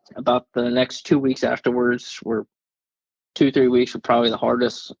period, about the next 2 weeks afterwards were 2-3 weeks were probably the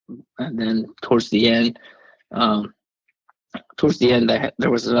hardest. And then towards the end, there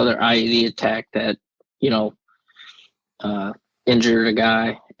was another IED attack that, injured a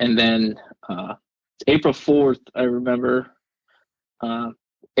guy. And then April 4th, I remember,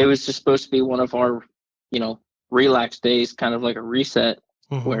 it was just supposed to be one of our, relax days, kind of like a reset,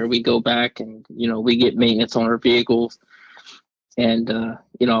 where we go back and, we get maintenance on our vehicles. And,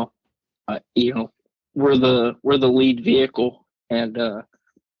 we're the lead vehicle, and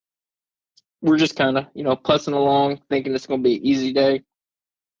we're just kind of, putzing along, thinking it's going to be an easy day,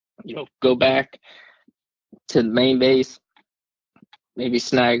 go back to the main base, maybe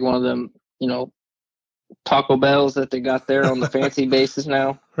snag one of them, Taco Bells that they got there on the fancy bases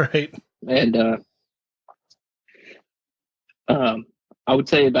now. Right. And I would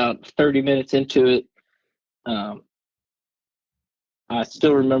say about 30 minutes into it, I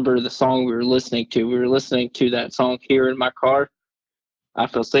still remember the song we were listening to. We were listening to that song here in my car, I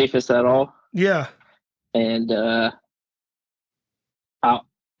Feel Safest at All. Yeah. And I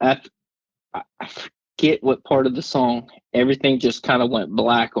forget what part of the song. Everything just kind of went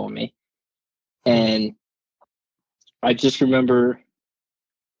black on me. And I just remember,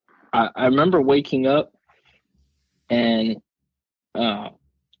 I remember waking up, and I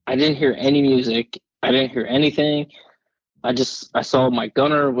didn't hear any music. I didn't hear anything. I saw my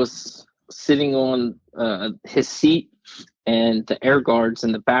gunner was sitting on his seat, and the air guards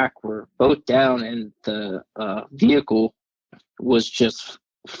in the back were both down, and the vehicle was just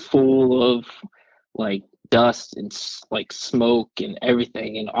full of like dust and like smoke and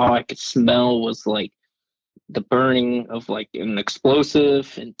everything. And all I could smell was like the burning of like an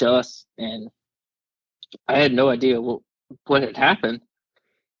explosive and dust. And I had no idea what had happened.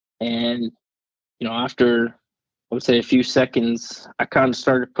 And, after, I would say, a few seconds, I kind of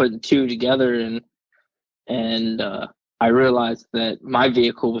started putting two together, and I realized that my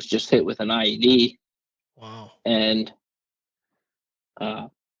vehicle was just hit with an IED. Wow. And,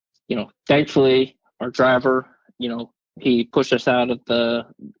 thankfully, our driver, he pushed us out of the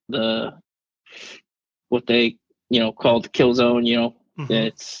what they, call the kill zone,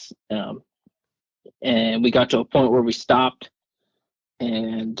 it's, and we got to a point where we stopped.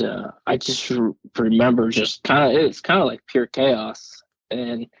 And I just remember it's kind of like pure chaos.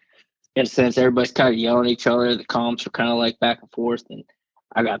 And in a sense, everybody's kind of yelling at each other. The comms are kind of like back and forth. And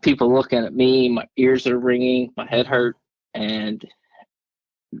I got people looking at me. My ears are ringing. My head hurt. And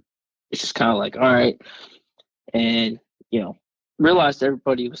it's just kind of like, all right. And, realized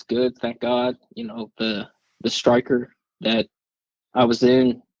everybody was good. Thank God. The striker that I was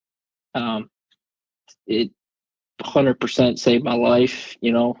in, it 100% saved my life,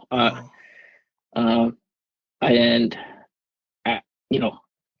 and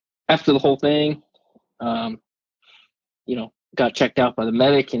after the whole thing, got checked out by the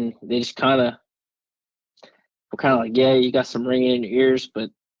medic, and they just were kind of like, yeah, you got some ringing in your ears, but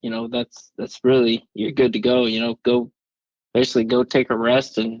that's really, you're good to go. Go take a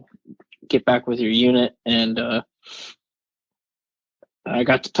rest and get back with your unit. And I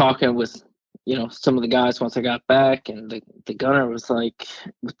got to talking with some of the guys once I got back, and the gunner was like,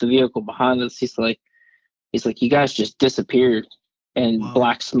 with the vehicle behind us, he's like, you guys just disappeared in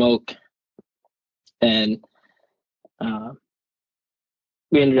black smoke. And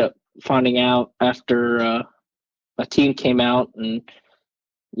we ended up finding out after a team came out and,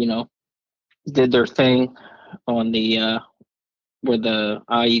 did their thing on the where the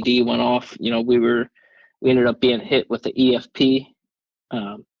IED went off. We ended up being hit with the EFP.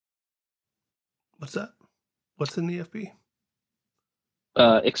 What's that? What's an EFP?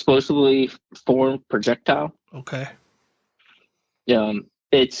 Explosively formed projectile. Okay.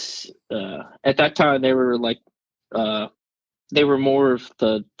 It's at that time they were like they were more of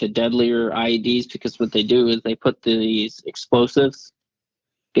the deadlier IEDs, because what they do is they put these explosives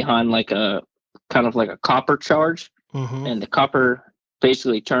behind like a kind of like a copper charge, and the copper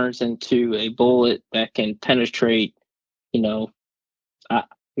basically turns into a bullet that can penetrate.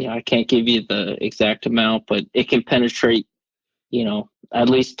 I can't give you the exact amount, but it can penetrate, at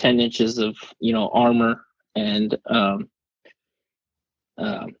least 10 inches of, armor. And,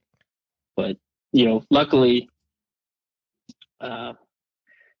 but, luckily,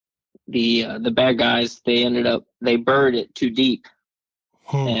 the bad guys, they buried it too deep,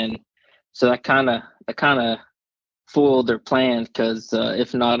 and so that kind of fooled their plan. Because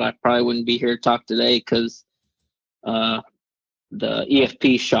if not, I probably wouldn't be here to talk today. Because the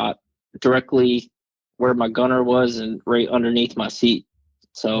EFP shot directly where my gunner was and right underneath my seat.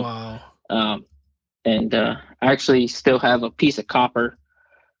 So, wow. And I actually still have a piece of copper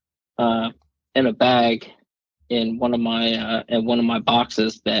in a bag in one of my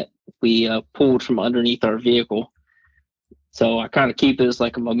boxes that we pulled from underneath our vehicle. So I kind of keep it as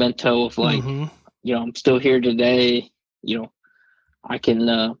like a memento of like, I'm still here today. I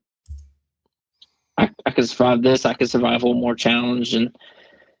can I can survive this. I can survive one more challenge, and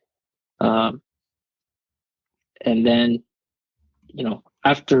then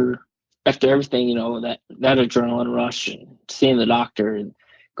after everything, that adrenaline rush and seeing the doctor and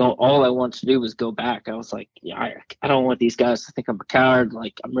all I wanted to do was go back. I was like, yeah, I don't want these guys to think I'm a coward.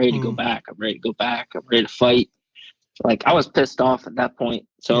 Like, I'm ready to go back. I'm ready to go back. I'm ready to fight. Like, I was pissed off at that point.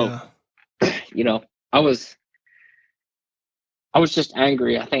 So, I was just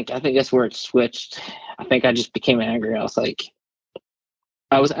angry. I think that's where it switched. I think I just became angry. I was like,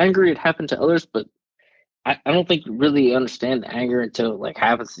 I was angry it happened to others, but I don't think you really understand the anger until it like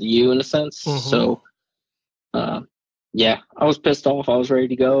happens to you in a sense. So, I was pissed off. I was ready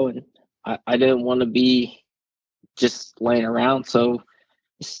to go, and I didn't want to be just laying around. So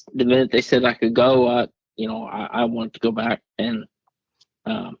the minute they said I could go, I wanted to go back, and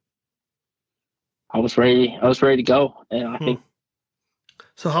I was ready. I was ready to go, and I think.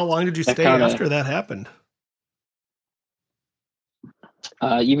 So how long did you stay after that happened?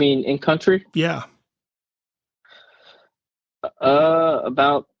 You mean in country? Yeah.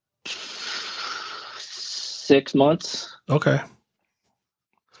 About 6 months. Okay.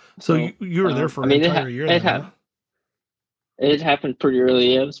 So you were there for an entire year then, huh? It happened pretty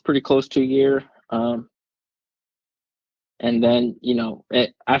early. It was pretty close to a year. And then,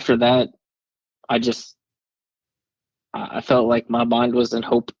 after that, I felt like my mind was in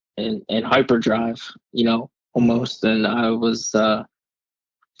hyperdrive, almost. And I was, I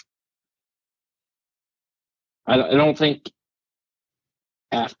don't think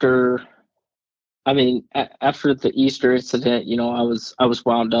after the Easter incident, I was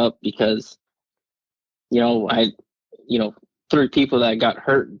wound up because, I 3 people that got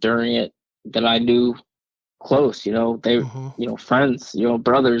hurt during it that I knew close, they, friends,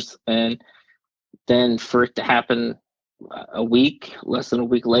 brothers. And then for it to happen less than a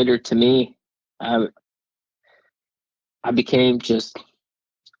week later to me, I became just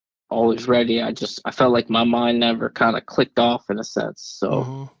always ready. I felt like my mind never kind of clicked off in a sense.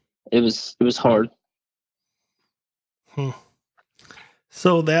 So it was hard.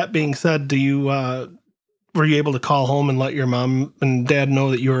 So that being said, do you, were you able to call home and let your mom and dad know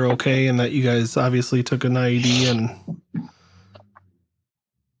that you were okay and that you guys obviously took an IED? And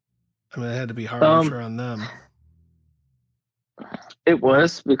it had to be hard, I'm sure, on them. It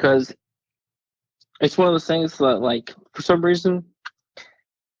was, because it's one of those things that, like, for some reason,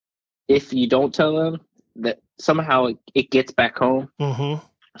 if you don't tell them, that somehow it gets back home. I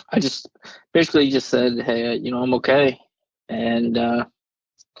just basically just said, hey, I'm okay. And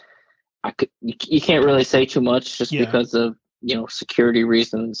you can't really say too much just because of, security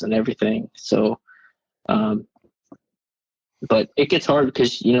reasons and everything. So, but it gets hard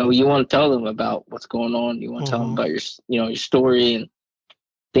because, you want to tell them about what's going on. You want to tell them about your story and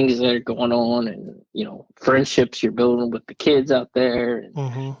things that are going on, and, friendships you're building with the kids out there,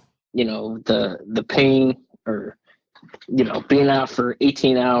 and, the pain, or, being out for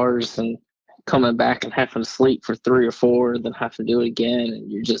 18 hours and coming back and having to sleep for 3 or 4, then have to do it again.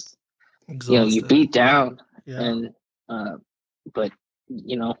 And you're just, exhausted. You beat down. And, but,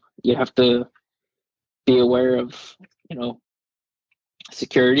 you have to be aware of,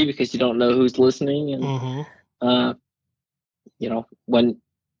 security, because you don't know who's listening. And,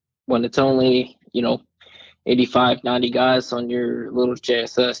 when it's only, 85, 90 guys on your little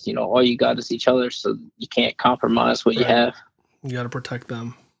JSS, all you got is each other. So you can't compromise what you have. You got to protect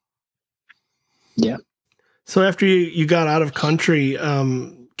them. Yeah. So after you got out of country,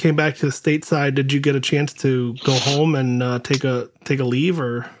 came back to the stateside, did you get a chance to go home and take a leave,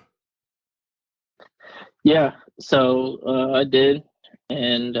 or? Yeah. So I did.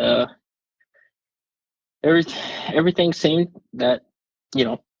 And everything seemed okay.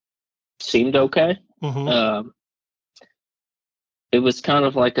 It was kind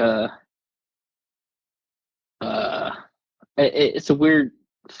of like it's a weird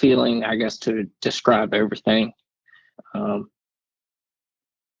feeling, I guess, to describe everything,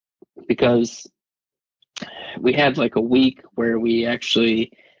 because we had like a week where we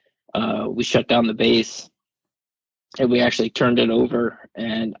actually we shut down the base, and we actually turned it over.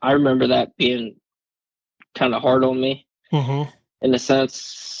 And I remember that being kind of hard on me in a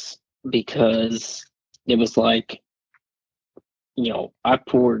sense, because it was like, I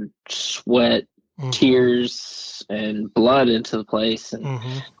poured sweat, tears, and blood into the place. And,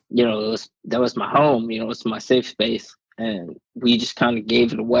 that was my home, it's my safe space. And we just kind of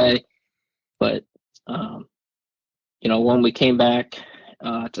gave it away. But, when we came back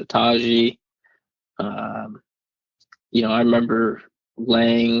to Taji, I remember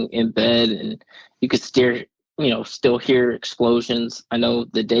laying in bed, and you could still hear explosions. I know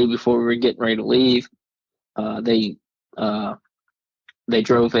the day before we were getting ready to leave, they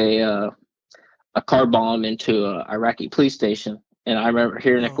drove a car bomb into an Iraqi police station, and I remember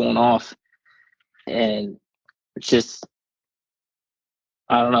hearing it going off, and just,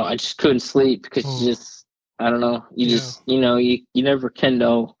 I don't know, I just couldn't sleep because I don't know, you never can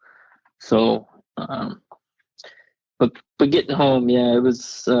know. So, but getting home, it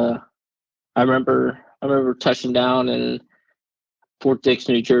was. I remember touching down in Fort Dix,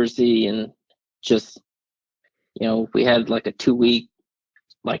 New Jersey, and just, we had like a 2-week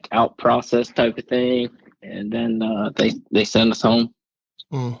like out process type of thing, and then they sent us home.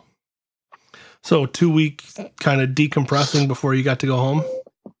 So 2-week kind of decompressing before you got to go home.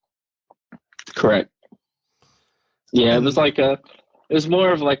 Correct. Yeah, it was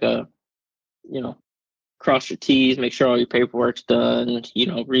more of like a, cross your T's, make sure all your paperwork's done,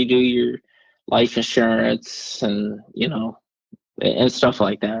 redo your life insurance and, and stuff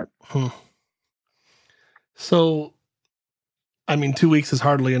like that. So, I mean, 2 weeks is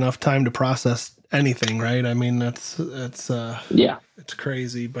hardly enough time to process anything, right? I mean, it's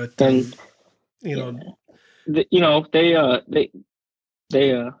crazy, but, I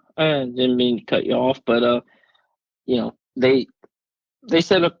didn't mean to cut you off, but, they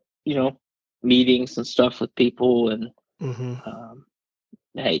set up, meetings and stuff with people, and,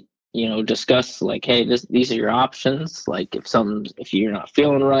 hey, discuss like, hey, these are your options. Like if you're not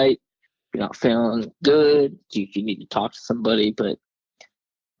feeling right, you're not feeling good, you need to talk to somebody. But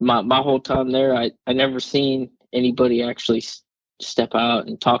my whole time there, I never seen anybody actually step out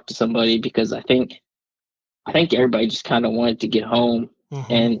and talk to somebody, because I think everybody just kind of wanted to get home.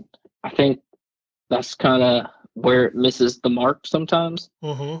 And I think that's kind of where it misses the mark sometimes,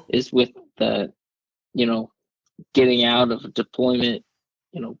 is with the, getting out of deployment.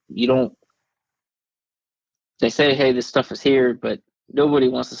 They say, hey, this stuff is here, but nobody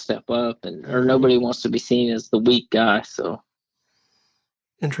wants to step up, or nobody wants to be seen as the weak guy. So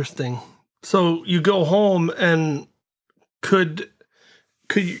interesting. So you go home, and could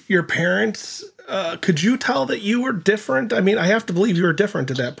your parents, could you tell that you were different? I mean, I have to believe you were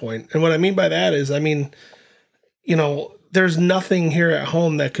different at that point. And what I mean by that is, I mean, there's nothing here at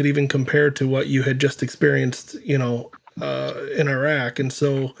home that could even compare to what you had just experienced, in Iraq. And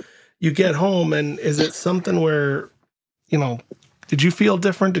so you get home, and is it something where, did you feel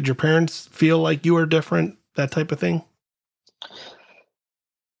different? Did your parents feel like you were different? That type of thing?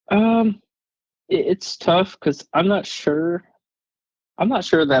 It's tough, because I'm not sure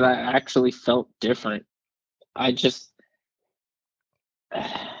that I actually felt different. I just,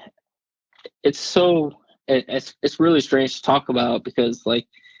 it's really strange to talk about, because like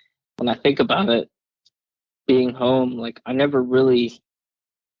when I think about it, being home, like I never really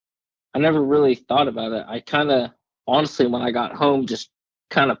thought about it. I kind of, honestly, when I got home, just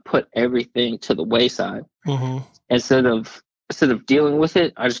kind of put everything to the wayside. Instead of dealing with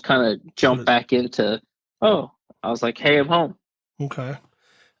it, I just kind of jumped back into, I was like, hey, I'm home. Okay.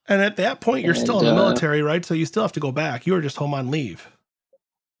 And at that point, you're still in the military, right? So you still have to go back. You were just home on leave.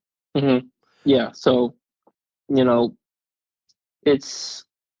 Yeah. So, it's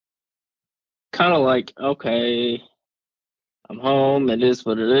kind of like, okay, I'm home. It is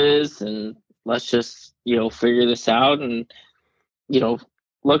what it is. And let's just, figure this out. And,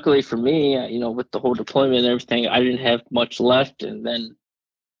 luckily for me, with the whole deployment and everything, I didn't have much left. And then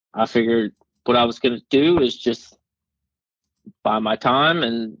I figured what I was going to do is just buy my time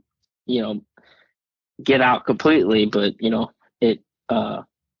and, get out completely. But,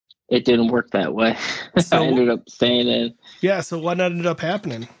 it didn't work that way. So, I ended up staying in. Yeah. So what ended up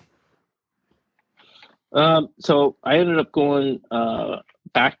happening? So I ended up going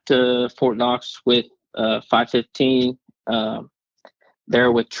back to Fort Knox with 515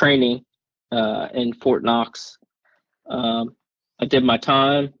 there with training in Fort Knox. I did my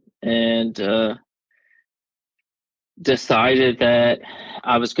time and decided that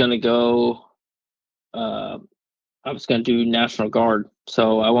I was going to go. I was going to do National Guard.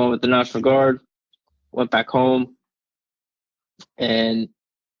 So I went with the National Guard, went back home, and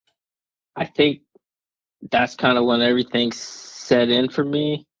I think that's kind of when everything set in for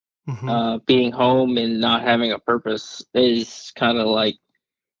me. Being home and not having a purpose is kind of like,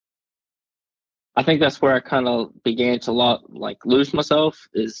 I think that's where I kind of began to lose myself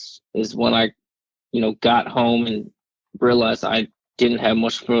is when I, got home and realized I didn't have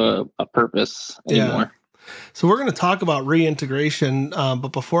much of a purpose anymore. Yeah. So we're going to talk about reintegration, but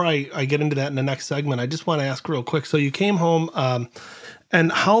before I get into that in the next segment, I just want to ask real quick. So you came home,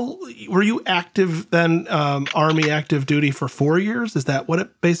 and how were you active then? Army active duty for 4 years? Is that what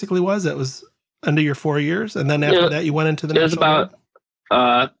it basically was? It was under your 4 years, and then after that, you went into the National Guard?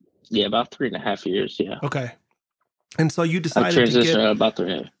 About 3.5 years. Yeah. Okay. And so you decided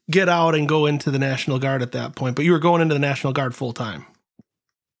to get out and go into the National Guard at that point, but you were going into the National Guard full time.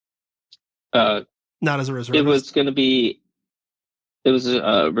 Not as a reservist. It was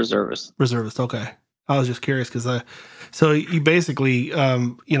a reservist. Reservist. Okay. I was just curious because so you basically,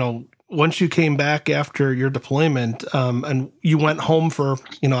 once you came back after your deployment, and you went home for,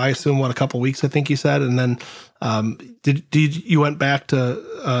 I assume a couple of weeks, I think you said, and then you went back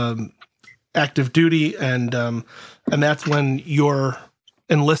to active duty, and that's when your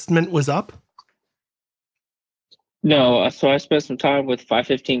enlistment was up? No, so I spent some time with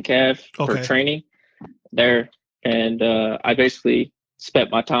 515 Cav for training there, and I basically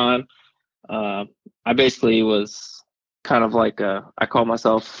spent my time. I basically was kind of like I call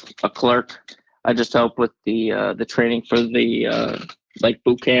myself a clerk. I just help with the training for the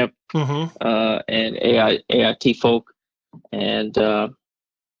boot camp and AIT folk, and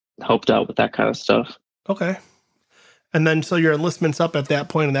helped out with that kind of stuff. Okay. And then so your enlistment's up at that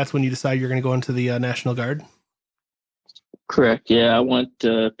point, and that's when you decide you're going to go into the National Guard? Correct. Yeah, I went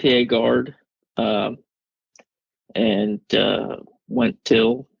PA Guard and went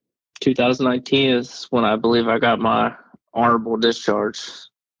till 2019 is when I believe I got my honorable discharge.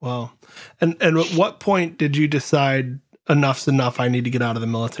 Wow. And at what point did you decide enough's enough, I need to get out of the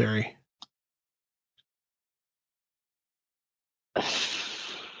military?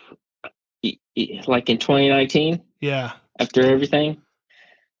 Like in 2019? Yeah. After everything?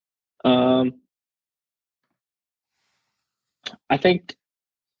 I think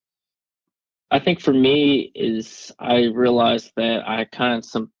for me is I realized that I kind of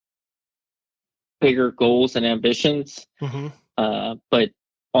some bigger goals and ambitions, but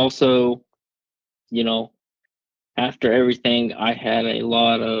also, after everything, I had a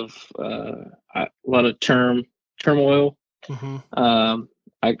lot of turmoil.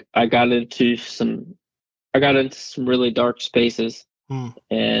 I got into some really dark spaces,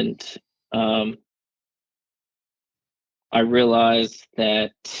 and I realized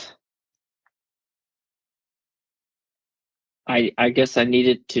that I guess I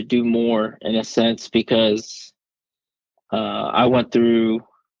needed to do more in a sense because I went through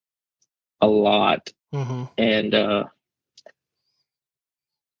a lot, and I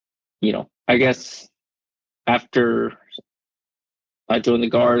guess after I joined the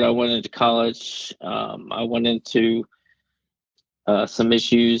Guard, I went into college. I went into some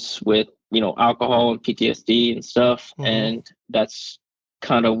issues with alcohol and PTSD and stuff, and that's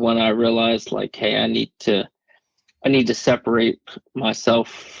kind of when I realized, like, hey, I need to separate myself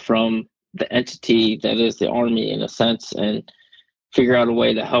from the entity that is the Army in a sense, and figure out a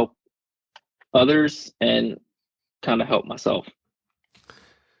way to help others and kind of help myself.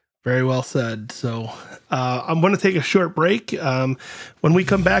 Very well said. So I'm going to take a short break. When we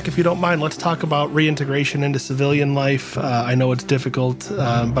come back, if you don't mind, let's talk about reintegration into civilian life. I know it's difficult,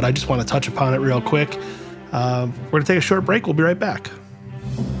 but I just want to touch upon it real quick. We're going to take a short break. We'll be right back.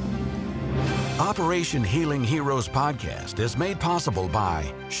 Operation Healing Heroes podcast is made possible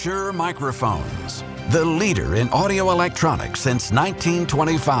by Shure Microphones, the leader in audio electronics since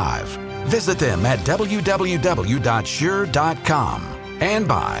 1925. Visit them at www.shure.com. And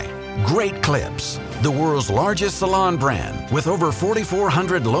by Great Clips, the world's largest salon brand with over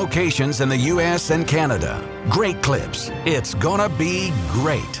 4,400 locations in the U.S. and Canada. Great Clips. It's gonna be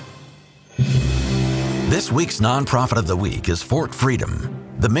great. This week's nonprofit of the week is Fort Freedom.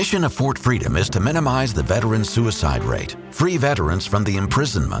 The mission of Fort Freedom is to minimize the veteran suicide rate, free veterans from the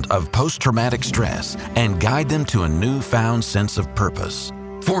imprisonment of post-traumatic stress, and guide them to a newfound sense of purpose.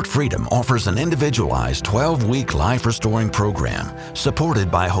 Fort Freedom offers an individualized 12-week life-restoring program supported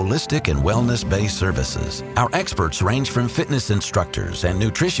by holistic and wellness-based services. Our experts range from fitness instructors and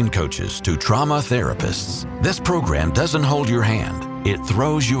nutrition coaches to trauma therapists. This program doesn't hold your hand. It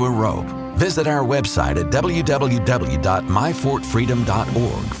throws you a rope. Visit our website at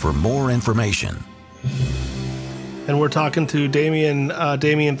www.myfortfreedom.org for more information. And we're talking to Damian.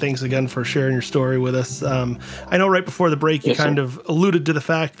 Damian, thanks again for sharing your story with us. I know right before the break, you kind of alluded to the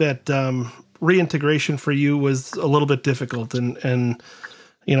fact that reintegration for you was a little bit difficult and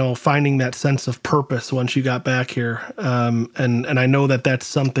finding that sense of purpose once you got back here. And I know that that's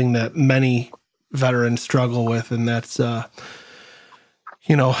something that many veterans struggle with, and that's,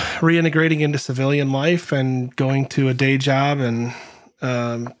 reintegrating into civilian life and going to a day job. And,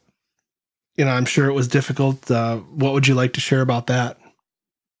 I'm sure it was difficult. What would you like to share about that?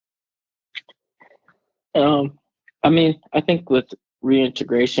 I think with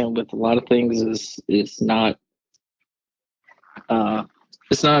reintegration with a lot of things is not,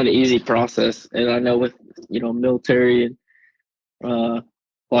 it's not an easy process. And I know with, military and, a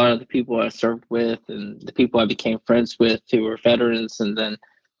lot of the people I served with and the people I became friends with who were veterans, and then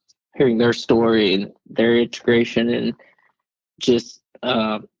hearing their story and their integration and just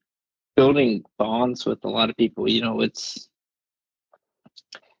building bonds with a lot of people. It's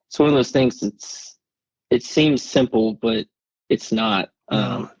one of those things. It seems simple, but it's not.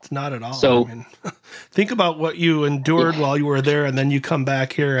 No, it's not at all. So think about what you endured while you were there, and then you come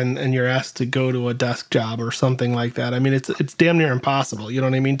back here and you're asked to go to a desk job or something like that. I mean, it's damn near impossible. You know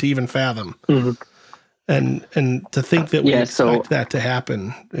what I mean? To even fathom. Mm-hmm. And to think that we expect that to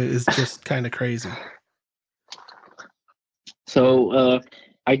happen is just kind of crazy. So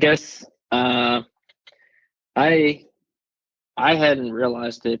I guess I hadn't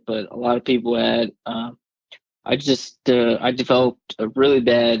realized it, but a lot of people had. I developed a really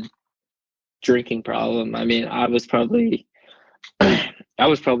bad drinking problem. I mean, I was probably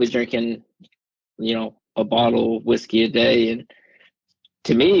drinking, a bottle of whiskey a day, and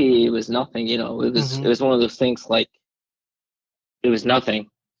to me, it was nothing. It was one of those things like it was nothing,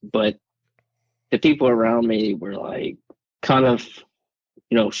 but the people around me were like kind of,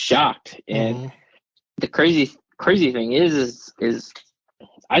 shocked. And the crazy thing is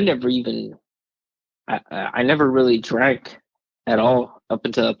I never even. I never really drank at all up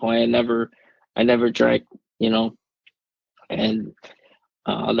until that point. I never drank, and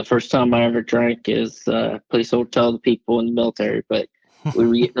the first time I ever drank is, please don't tell the people in the military, but we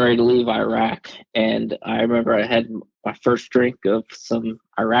were getting ready to leave Iraq. And I remember I had my first drink of some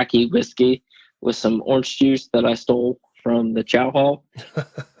Iraqi whiskey with some orange juice that I stole from the chow hall.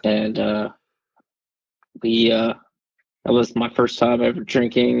 And that was my first time ever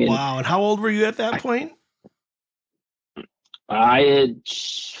drinking. And wow. And how old were you at that point? I had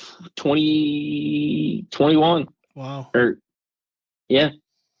 21. Wow. Yeah.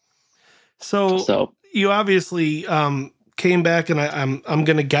 So you obviously came back, and I'm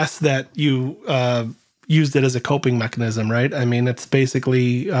going to guess that you used it as a coping mechanism, right? I mean, it's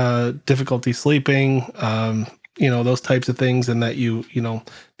basically difficulty sleeping, those types of things, and that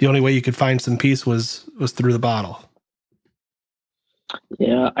the only way you could find some peace was through the bottle.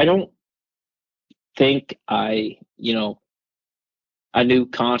 Yeah, I don't think I knew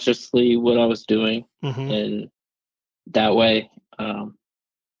consciously what I was doing in that way.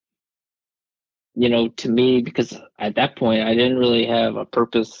 To me, because at that point I didn't really have a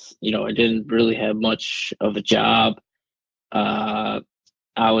purpose. I didn't really have much of a job. I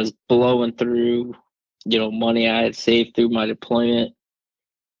was blowing through, money I had saved through my deployment,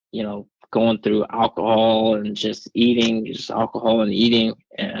 going through alcohol and just alcohol and eating.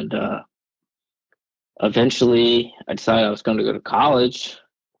 And eventually I decided I was going to go to college,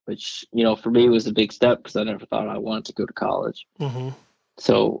 which, for me was a big step because I never thought I wanted to go to college.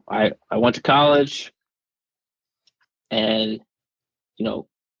 So I went to college, and, it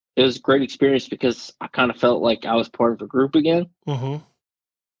was a great experience because I kind of felt like I was part of a group again.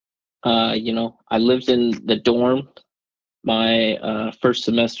 I lived in the dorm my first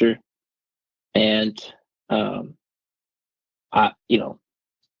semester, and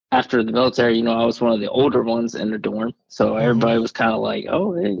after the military, I was one of the older ones in the dorm. So everybody was kind of like,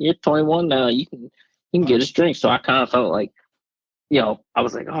 "Oh, you're 21 now. You can get a drink." So I kind of felt like, I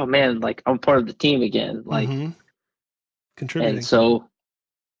was like, "Oh man, like I'm part of the team again." Like contributing. And so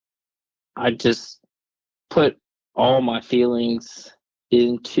I just put all my feelings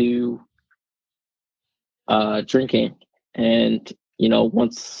into drinking. And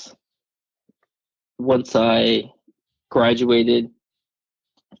once I graduated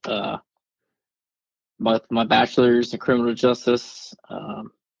my bachelor's in criminal justice, I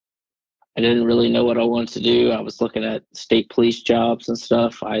didn't really know what I wanted to do. I was looking at state police jobs and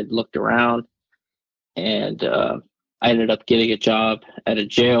stuff. I looked around, and I ended up getting a job at a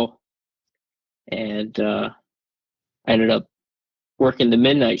jail, and I ended up working the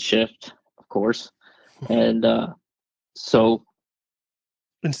midnight shift, of course. And so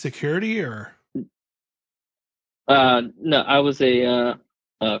in security, or No, I was a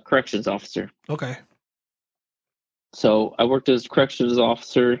corrections officer. Okay. So I worked as a corrections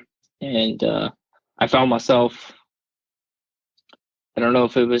officer, and I found myself. I don't know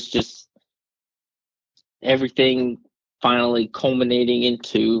if it was just everything finally culminating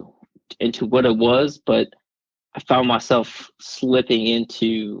into what it was, but I found myself slipping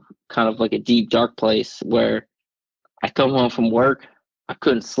into kind of like a deep dark place where I come home from work, I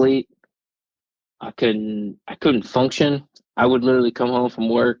couldn't sleep, I couldn't function. I would literally come home from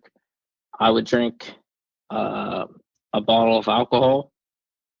work, I would drink uh, a bottle of alcohol,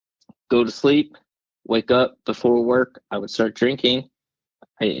 go to sleep, wake up before work, I would start drinking.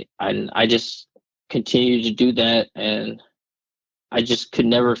 I just continued to do that, and I just could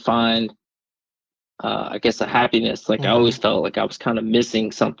never find, I guess, a happiness. Like I always felt like I was kind of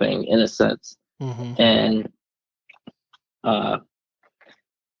missing something in a sense, and uh,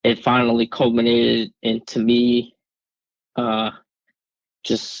 it finally culminated into me.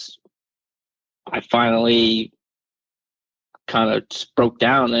 Just I finally kind of just broke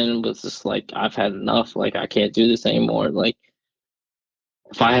down and was just like, I've had enough. Like I can't do this anymore. Like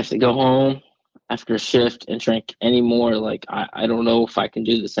if I have to go home after a shift and drink anymore, like I don't know if I can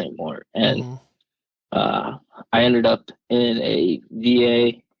do this anymore. And I ended up in a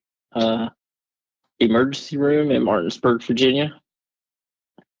VA emergency room in Martinsburg, Virginia,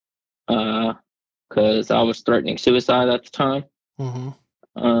 because I was threatening suicide at the time.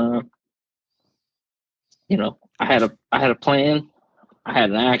 Uh, I had a plan, I had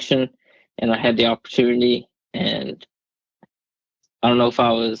an action, and I had the opportunity. And I don't know if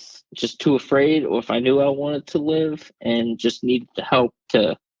I was just too afraid or if I knew I wanted to live and just needed the help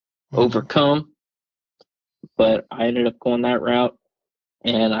to overcome. But I ended up going that route,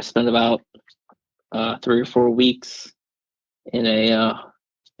 and I spent about 3 or 4 weeks in a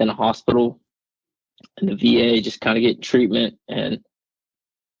hospital in the VA, just kind of getting treatment. And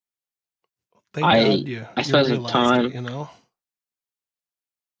Thank God I spent some time, it.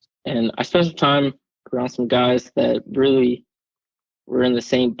 and I spent some time around some guys that really were in the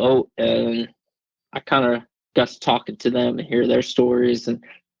same boat, and I kind of got to talking to them and hear their stories. And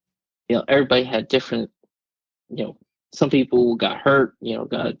everybody had different, some people got hurt,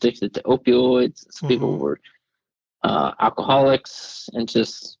 got addicted to opioids. Some people were alcoholics, and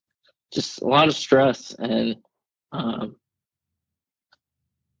just a lot of stress. And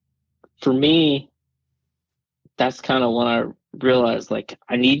for me, that's kind of when I realized, like,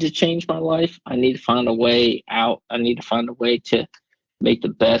 I need to change my life. I need to find a way out. I need to find a way to make the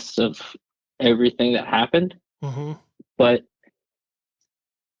best of everything that happened. But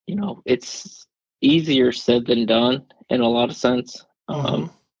it's easier said than done in a lot of sense.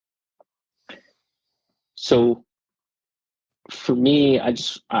 So for me,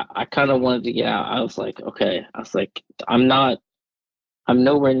 I kind of wanted to get out. I was like, okay, I'm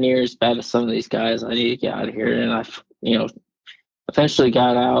nowhere near as bad as some of these guys. I need to get out of here. And eventually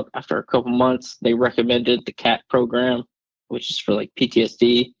got out after a couple months. They recommended the CAT program, which is for like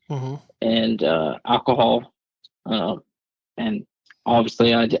PTSD and alcohol. And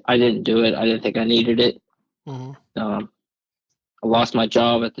obviously I didn't do it. I didn't think I needed it. I lost my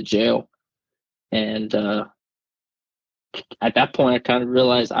job at the jail. And at that point, I kind of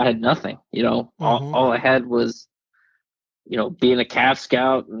realized I had nothing. All I had was, being a Cav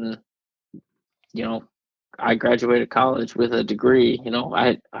Scout, and I graduated college with a degree.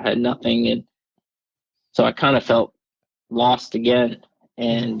 I had nothing, and so I kind of felt lost again.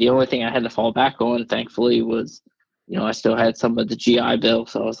 And the only thing I had to fall back on, thankfully, was I still had some of the GI Bill.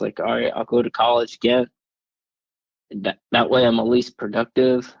 So I was like, all right, I'll go to college again. That way, I'm at least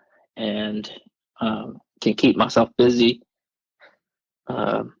productive and can keep myself busy.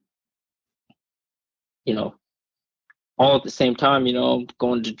 All at the same time, I'm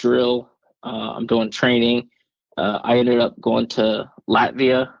going to drill. I'm doing training. I ended up going to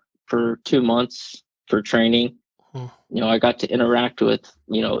Latvia for 2 months for training. I got to interact with,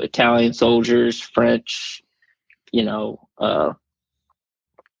 Italian soldiers, French, people,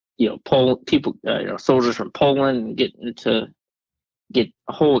 soldiers from Poland, and get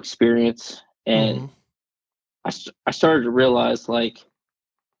a whole experience. And I started to realize, like,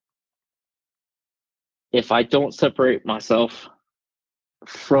 if I don't separate myself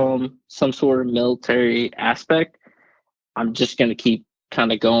from some sort of military aspect, I'm just going to keep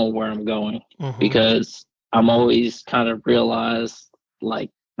kind of going where I'm going, because I'm always kind of realized,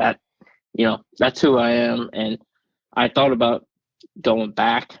 like, that, that's who I am. And I thought about going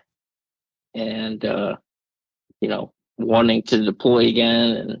back and, wanting to deploy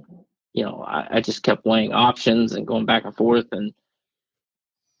again. And, I just kept weighing options and going back and forth. And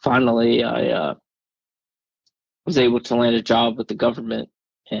finally, was able to land a job with the government,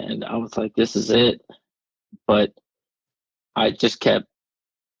 and I was like, this is it. But I just kept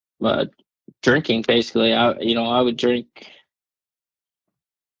drinking. Basically, I would drink.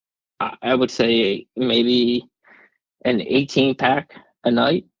 I would say maybe an 18 pack a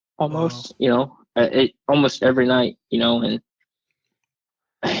night, almost. Wow. Almost every night. And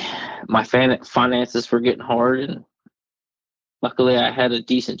my finances were getting hard, and luckily I had a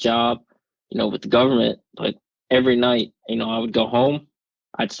decent job, with the government. But every night, I would go home,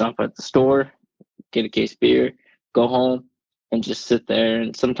 I'd stop at the store, get a case of beer, go home, and just sit there.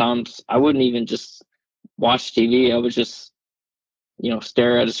 And sometimes I wouldn't even just watch TV. I would just,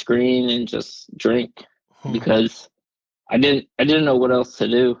 stare at a screen and just drink because I didn't know what else to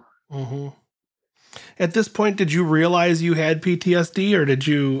do. Mm-hmm. At this point, did you realize you had PTSD, or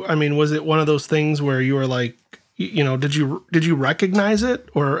was it one of those things where you were like, did you recognize it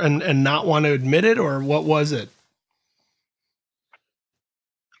and not want to admit it, or what was it?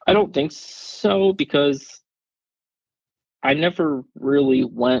 I don't think so, because I never really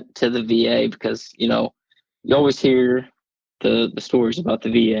went to the VA because, you always hear the stories about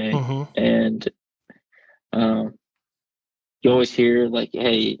the VA, and you always hear like,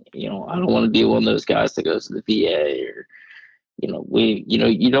 hey, I don't want to be one of those guys that goes to the VA, or,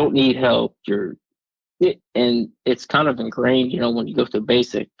 you don't need help. And it's kind of ingrained, when you go to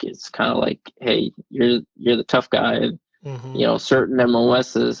basic, it's kind of like, hey, you're the tough guy. And, certain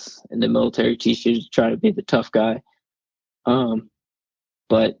MOSs in the military teach you to try to be the tough guy.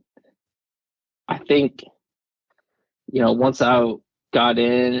 But I think, once I got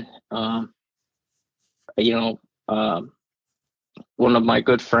in, one of my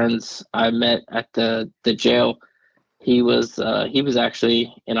good friends I met at the jail, he was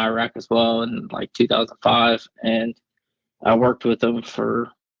actually in Iraq as well in like 2005, and I worked with him for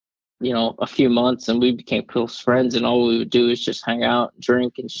a few months, and we became close friends. And all we would do is just hang out,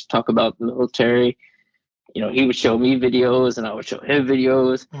 drink, and just talk about the military. He would show me videos, and I would show him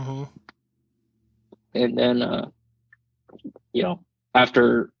videos. And then,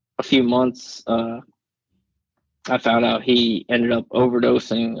 after a few months, I found out he ended up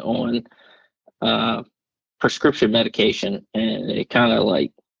overdosing on prescription medication, and it kind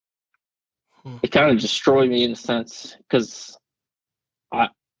of destroyed me in a sense, because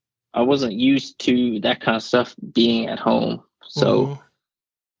I wasn't used to that kind of stuff being at home. So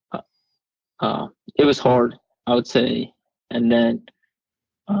it was hard, I would say. And then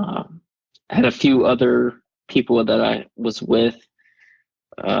I had a few other people that I was with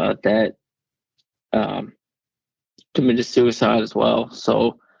that committed suicide as well.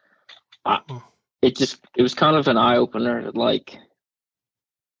 So it was kind of an eye opener. Like,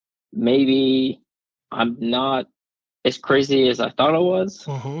 maybe I'm not as crazy as I thought I was.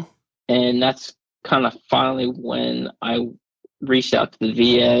 And that's kind of finally when I reached out to the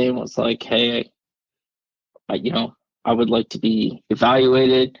VA and was like, hey, I would like to be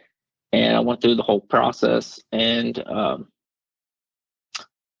evaluated. And I went through the whole process, and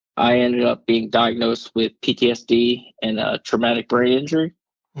I ended up being diagnosed with PTSD and a traumatic brain injury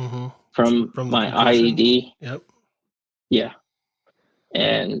from my IED. Yep. Yeah.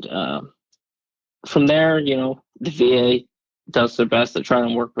 And from there, the VA does their best to try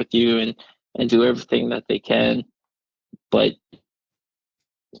and work with you and do everything that they can. But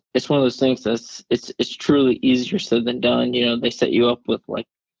it's one of those things it's truly easier said than done. They set you up with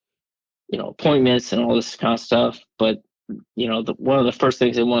appointments and all this kind of stuff. But, one of the first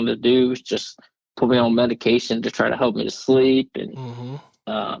things they wanted to do was just put me on medication to try to help me to sleep. And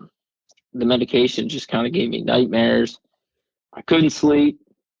the medication just kind of gave me nightmares. I couldn't sleep.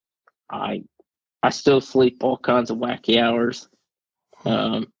 I still sleep all kinds of wacky hours.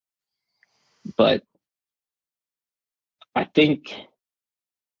 But I think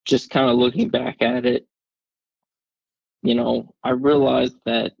just kind of looking back at it, I realized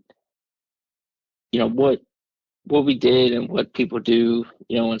that, what we did and what people do,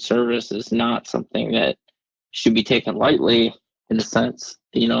 in service is not something that should be taken lightly, in a sense.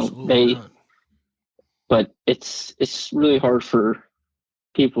 But it's really hard for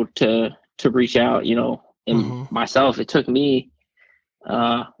people to reach out, and myself, it took me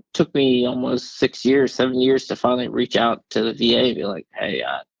almost 7 years to finally reach out to the VA and be like, hey,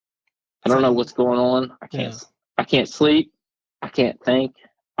 I don't know what's going on. I can't sleep. I can't think.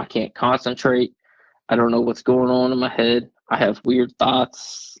 I can't concentrate. I don't know what's going on in my head. I have weird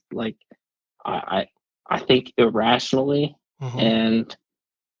thoughts. Like, I think irrationally, and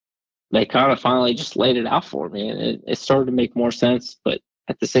they kind of finally just laid it out for me, and it started to make more sense. But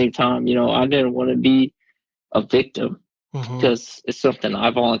at the same time, I didn't want to be a victim, because it's something I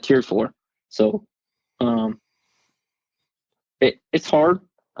volunteered for. So, it's hard,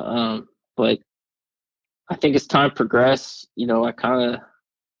 but I think as time progressed, I kind of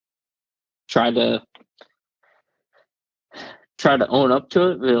try to own up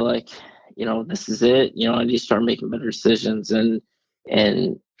to it, be like, this is it. I need to start making better decisions and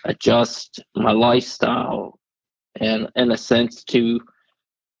adjust my lifestyle and in a sense to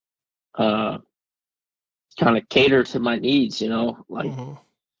kind of cater to my needs, like,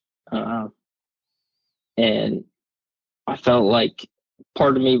 and I felt like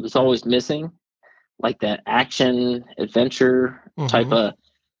part of me was always missing, like that action adventure type of,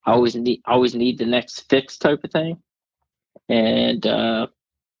 I always need the next fix type of thing. And I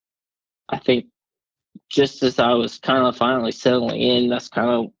think just as I was kind of finally settling in, that's kind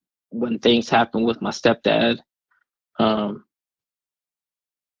of when things happened with my stepdad.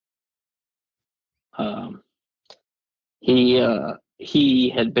 He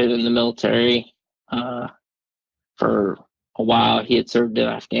had been in the military for a while. He had served in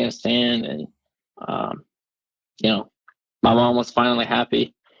Afghanistan, and my mom was finally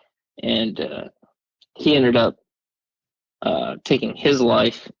happy, and he ended up taking his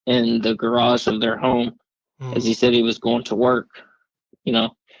life in the garage of their home, as he said he was going to work.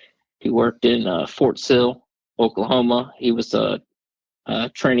 He worked in Fort Sill, Oklahoma. He was a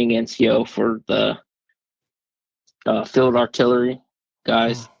training NCO for the field artillery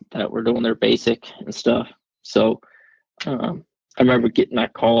guys that were doing their basic and stuff. So I remember getting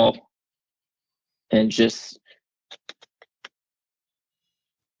that call and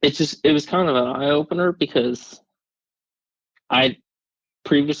it was kind of an eye opener, because I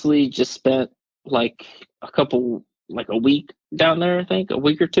previously just spent like a week down there, I think a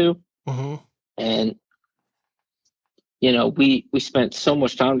week or two. And we spent so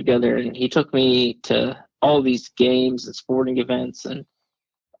much time together, and he took me to all these games and sporting events, and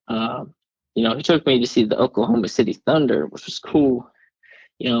he took me to see the Oklahoma City Thunder, which was cool.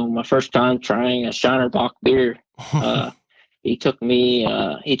 My first time trying a Shiner Bock beer. He took me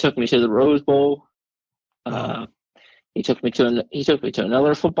to the Rose Bowl. He took me to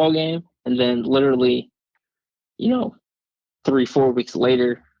another football game, and then literally, 3-4 weeks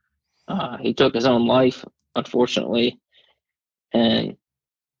later, he took his own life, unfortunately. And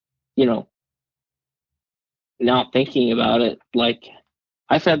now thinking about it, like,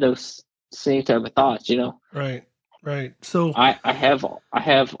 I've had those same type of thoughts, Right. So I have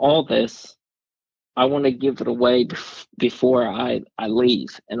all this. I want to give it away before I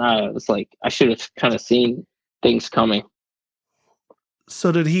leave. And I was like, I should have kind of seen things coming. So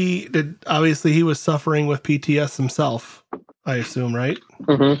obviously he was suffering with PTS himself, I assume, right?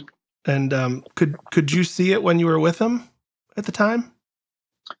 Mm-hmm. And could you see it when you were with him at the time?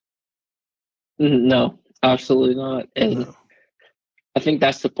 No, absolutely not. And No. I think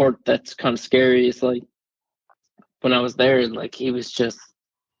that's the part that's kind of scary. Is like, when I was there, like, he was just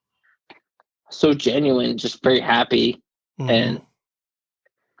so genuine, just very happy. And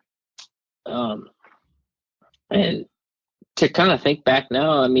to kind of think back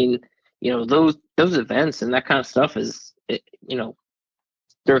now, I mean, those events and that kind of stuff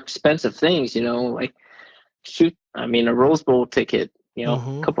they're expensive things, like, shoot, I mean, a Rose Bowl ticket,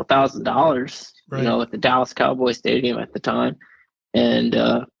 a couple $1,000, right, at the Dallas Cowboy Stadium at the time. And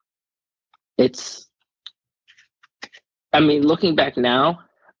I mean, looking back now,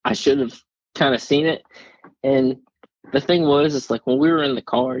 I should have kind of seen it. And the thing was, it's like, when we were in the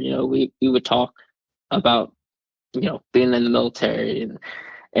car, we would talk about, being in the military,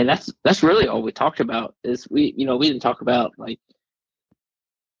 and that's really all we talked about. Is we didn't talk about, like,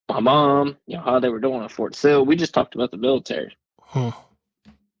 my mom, how they were doing at Fort Sill. We just talked about the military.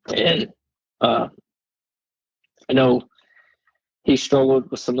 And I know he struggled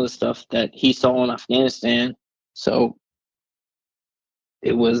with some of the stuff that he saw in Afghanistan. So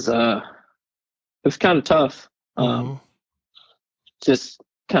it was kind of tough. Just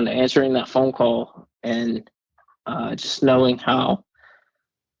kind of answering that phone call, and just knowing how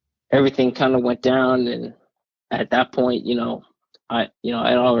everything kind of went down. And at that point, I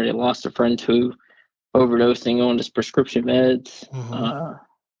had already lost a friend who overdosing on his prescription meds.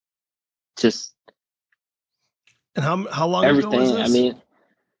 Just and how long everything. ago was this? I mean,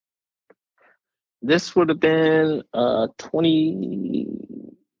 this would have been 20.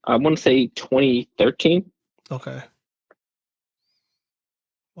 I want to say 2013. Okay.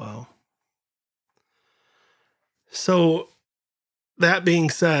 Wow. So that being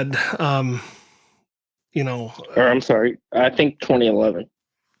said, or I'm sorry, I think 2011.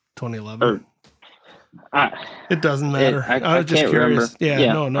 2011. Or, it doesn't matter. I was just curious. Remember.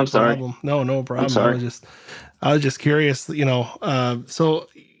 Yeah, no I'm problem. sorry. No problem. I'm sorry. I was just curious, so,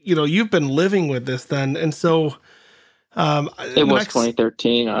 you've been living with this then. And so It was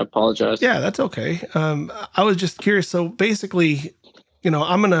 2013. I apologize. Yeah, that's okay. I was just curious. So basically, we're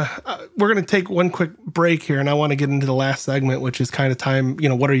gonna take one quick break here, and I want to get into the last segment, which is kind of time.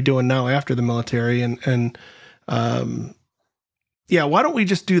 What are you doing now after the military? Yeah, why don't we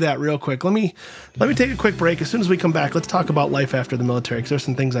just do that real quick? Let me take a quick break. As soon as we come back, let's talk about life after the military, because there's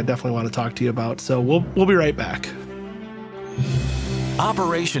some things I definitely want to talk to you about. So we'll be right back.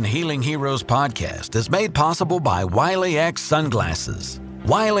 Operation Healing Heroes podcast is made possible by Wiley X Sunglasses.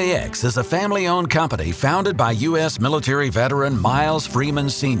 Wiley X is a family-owned company founded by U.S. military veteran Miles Freeman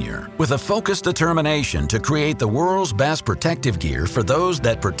Sr. with a focused determination to create the world's best protective gear for those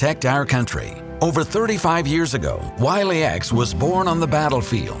that protect our country. Over 35 years ago, Wiley X was born on the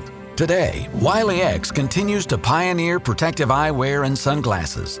battlefield. Today, Wiley X continues to pioneer protective eyewear and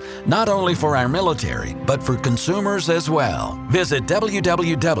sunglasses, not only for our military, but for consumers as well. Visit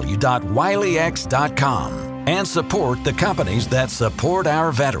www.wileyx.com and support the companies that support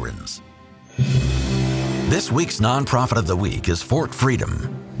our veterans. This week's nonprofit of the week is Fort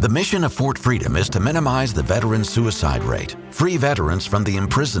Freedom. The mission of Fort Freedom is to minimize the veteran suicide rate, free veterans from the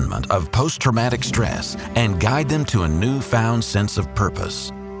imprisonment of post-traumatic stress, and guide them to a newfound sense of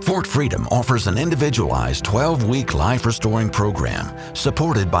purpose. Fort Freedom offers an individualized 12-week life-restoring program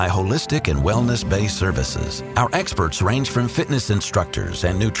supported by holistic and wellness-based services. Our experts range from fitness instructors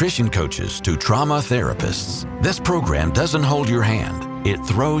and nutrition coaches to trauma therapists. This program doesn't hold your hand, it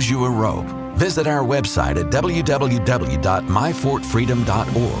throws you a rope. Visit our website at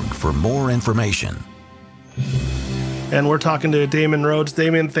www.myfortfreedom.org for more information. And we're talking to Damien Rhodes.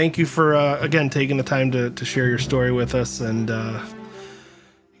 Damien, thank you for, again, taking the time to share your story with us. And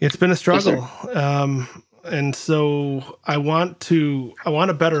it's been a struggle. Yes, and so I want to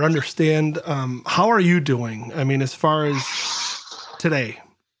better understand, how are you doing? I mean, as far as today?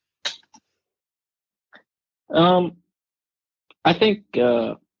 I think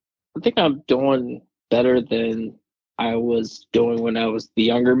I'm doing better than I was doing when I was the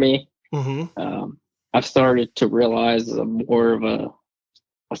younger me. Mm-hmm. I've started to realize more of a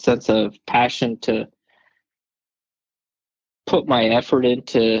sense of passion to put my effort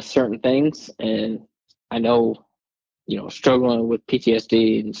into certain things. And I know, struggling with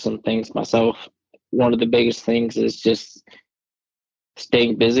PTSD and some things myself, one of the biggest things is just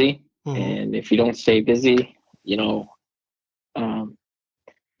staying busy. Mm-hmm. And if you don't stay busy,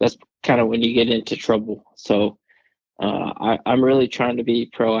 that's kind of when you get into trouble. So I'm really trying to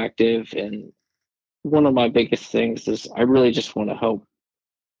be proactive. And one of my biggest things is I really just want to help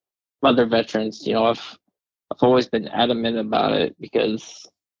other veterans. I've always been adamant about it because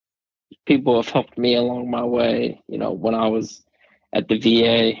people have helped me along my way. When I was at the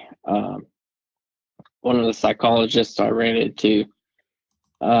VA, one of the psychologists I ran into,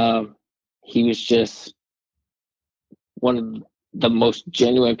 he was just one of the most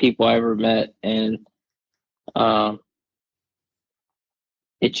genuine people I ever met. And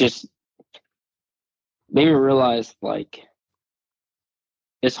it just made me realize,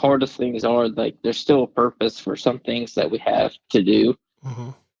 as hard as things are, there's still a purpose for some things that we have to do. Mm-hmm.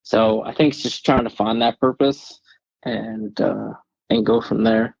 So I think it's just trying to find that purpose and go from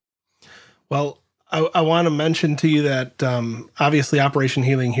there. Well, I want to mention to you that obviously Operation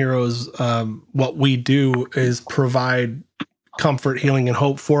Healing Heroes, what we do is provide comfort, healing, and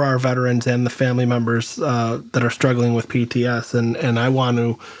hope for our veterans and the family members that are struggling with PTS. And I want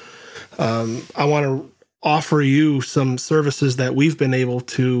to offer you some services that we've been able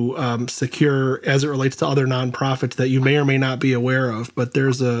to secure as it relates to other nonprofits that you may or may not be aware of. But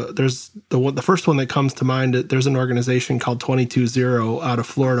there's the first one that comes to mind. There's an organization called 220 out of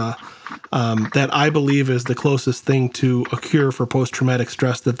Florida that I believe is the closest thing to a cure for post-traumatic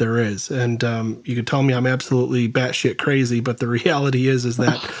stress that there is. And you could tell me I'm absolutely batshit crazy, but the reality is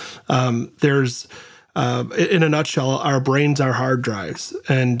that there's in a nutshell, our brains are hard drives.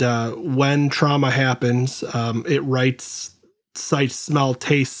 And when trauma happens, it writes sight, smell,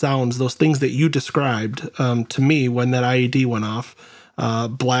 taste, sounds, those things that you described to me when that IED went off.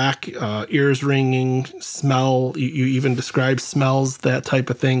 Black, ears ringing, smell, you even described smells, that type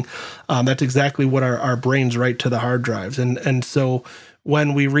of thing. That's exactly what our brains write to the hard drives. And so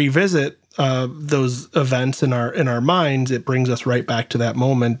when we revisit those events in our minds, it brings us right back to that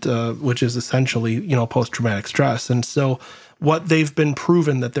moment, which is essentially, post-traumatic stress. And so what they've been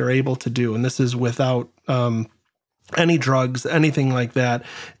proven that they're able to do, and this is without any drugs, anything like that,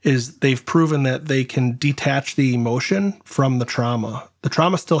 is they've proven that they can detach the emotion from the trauma. The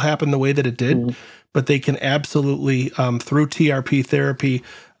trauma still happened the way that it did, but they can absolutely, through TRP therapy,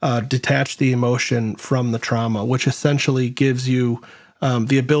 detach the emotion from the trauma, which essentially gives you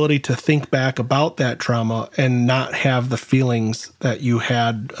the ability to think back about that trauma and not have the feelings that you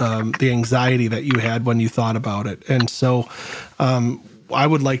had, the anxiety that you had when you thought about it. And so I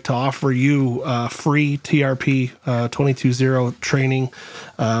would like to offer you free TRP 220 training.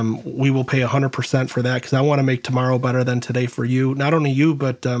 We will pay 100% for that because I want to make tomorrow better than today for you. Not only you,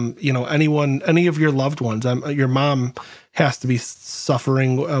 but anyone, any of your loved ones. Your mom has to be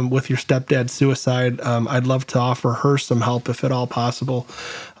suffering with your stepdad's suicide. I'd love to offer her some help if at all possible.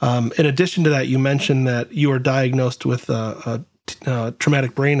 In addition to that, you mentioned that you were diagnosed with a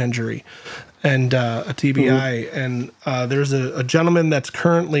traumatic brain injury and a TBI. And there's a gentleman that's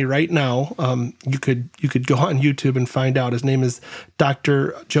currently right now, you could go on YouTube and find out. His name is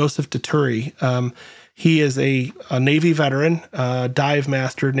Dr. Joseph Daturi. He is a Navy veteran, dive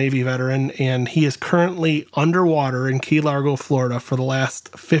master Navy veteran, and he is currently underwater in Key Largo, Florida for the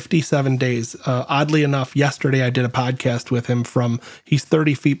last 57 days. Oddly enough, yesterday I did a podcast with him he's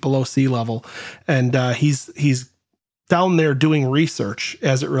 30 feet below sea level, and he's down there doing research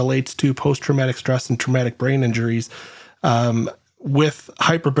as it relates to post-traumatic stress and traumatic brain injuries with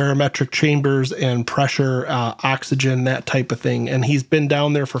hyperbarometric chambers and pressure, oxygen, that type of thing. And he's been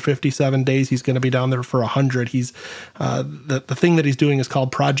down there for 57 days. He's going to be down there for 100. He's the thing that he's doing is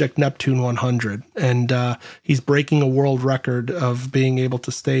called Project Neptune 100. And he's breaking a world record of being able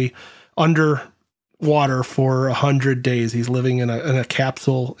to stay underwater for 100 days. He's living in a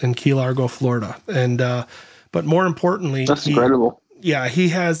capsule in Key Largo, Florida. And but more importantly, that's incredible. Yeah, he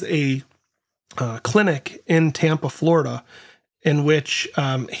has a clinic in Tampa, Florida, in which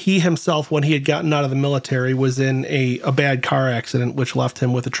he himself, when he had gotten out of the military, was in a bad car accident, which left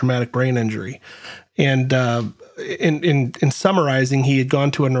him with a traumatic brain injury. And in summarizing, he had gone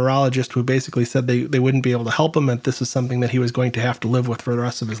to a neurologist who basically said they wouldn't be able to help him, and this is something that he was going to have to live with for the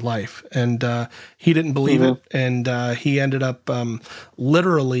rest of his life. And he didn't believe it, and he ended up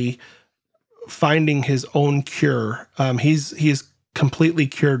literally finding his own cure. He's completely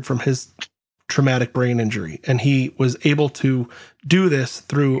cured from his traumatic brain injury, and he was able to do this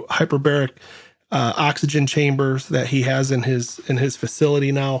through hyperbaric oxygen chambers that he has in his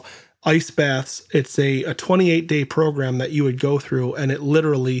facility now, ice baths. It's a 28-day program that you would go through, and it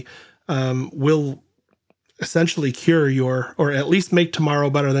literally will essentially cure or at least make tomorrow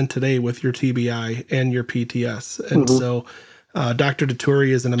better than today with your TBI and your PTS. And so Dr. Daturi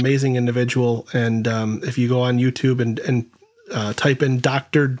is an amazing individual, and if you go on YouTube and type in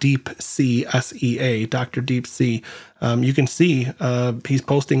Dr. Deep Sea, SEA, Dr. Deep Sea, you can see he's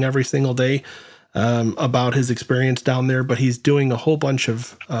posting every single day about his experience down there, but he's doing a whole bunch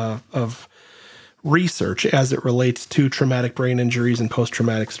of research as it relates to traumatic brain injuries and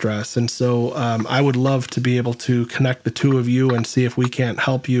post-traumatic stress. And so I would love to be able to connect the two of you and see if we can't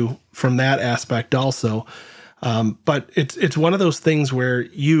help you from that aspect also. But it's one of those things where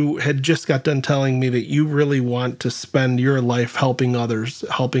you had just got done telling me that you really want to spend your life helping others,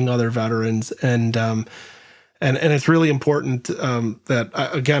 helping other veterans. And it's really important that,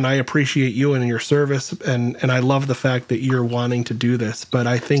 again, I appreciate you and your service. And I love the fact that you're wanting to do this. But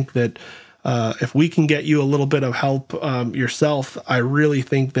I think that if we can get you a little bit of help yourself, I really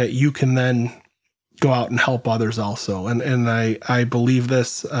think that you can then go out and help others also. And I believe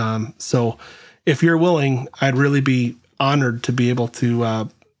this. So if you're willing, I'd really be honored to be able to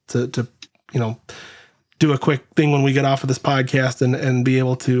do a quick thing when we get off of this podcast and be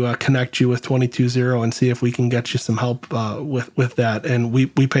able to connect you with 220 and see if we can get you some help with that. And we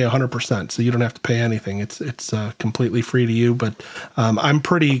pay 100%, so you don't have to pay anything. It's completely free to you. But I'm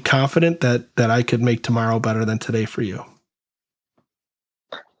pretty confident that I could make tomorrow better than today for you.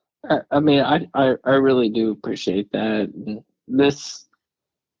 I mean, I really do appreciate that. And this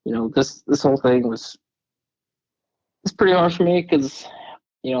whole thing it's pretty hard for me because,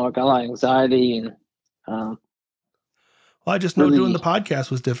 I got a lot of anxiety and, well, I just know really, doing the podcast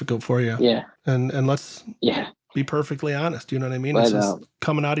was difficult for you. Yeah. And let's be perfectly honest. You know what I mean? But, it's just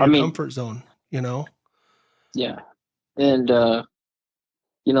coming out of your comfort zone, Yeah. And, to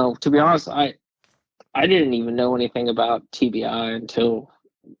be honest, I didn't even know anything about TBI until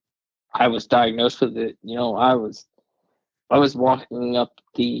I was diagnosed with it. I was walking up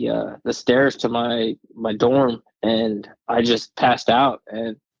the stairs to my dorm, and I just passed out.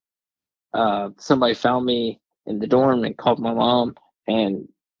 And somebody found me in the dorm and called my mom, and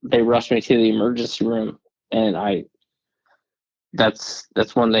they rushed me to the emergency room. And that's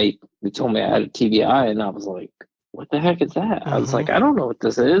when they told me I had a TBI, and I was like, "What the heck is that?" I was like, "I don't know what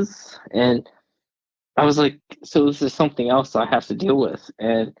this is," and I was like, "So this is something else I have to deal with."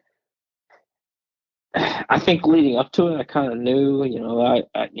 And I think leading up to it, I kind of knew,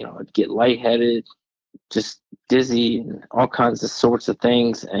 I'd get lightheaded, just dizzy and all kinds of sorts of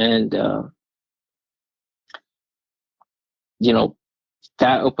things. And,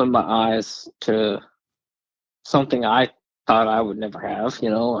 that opened my eyes to something I thought I would never have.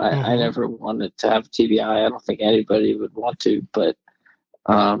 I never wanted to have TBI. I don't think anybody would want to, but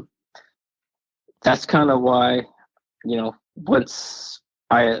that's kind of why, once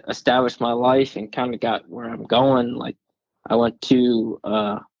I established my life and kind of got where I'm going, like I went to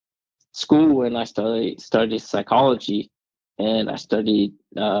school and I studied psychology, and I studied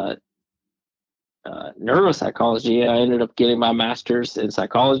neuropsychology. I ended up getting my master's in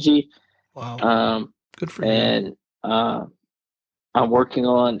psychology. Wow. Good for you. And I'm working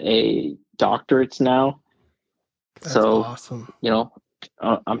on a doctorate now. That's awesome.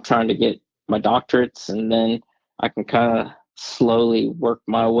 I'm trying to get my doctorates, and then I can kind of slowly work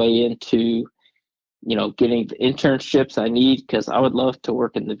my way into, getting the internships I need, because I would love to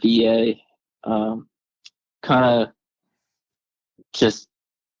work in the VA. Kind of just,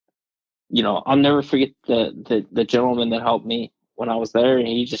 I'll never forget the gentleman that helped me when I was there, and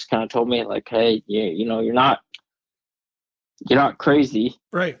he just kind of told me, like, hey, you're not crazy,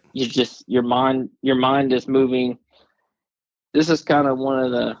 right? You just your mind is moving. This is kind of one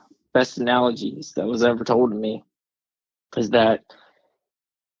of the best analogies that was ever told to me, is that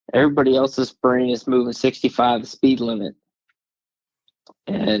everybody else's brain is moving 65 the speed limit,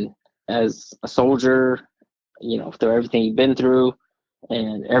 and as a soldier, through everything you've been through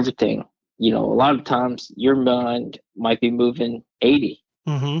and everything, a lot of times your mind might be moving 80.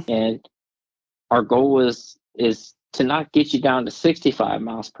 And our goal is to not get you down to 65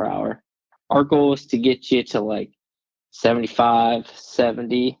 miles per hour. Our goal is to get you to like 75,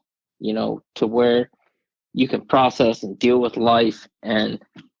 70, to where you can process and deal with life. And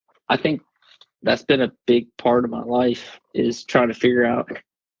I think that's been a big part of my life, is trying to figure out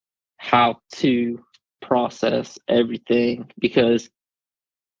how to process everything, because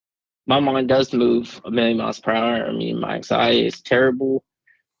my mind does move a million miles per hour. I mean, my anxiety is terrible.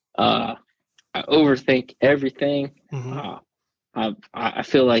 I overthink everything. I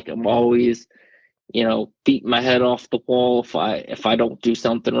feel like I'm always, beating my head off the wall if I don't do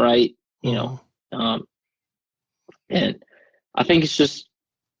something right, and I think it's just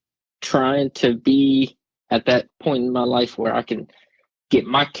trying to be at that point in my life where I can get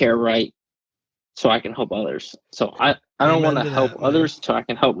my care right, so I can help others. So I don't want to help others, so I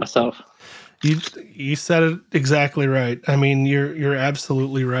can help myself. You said it exactly right. I mean, you're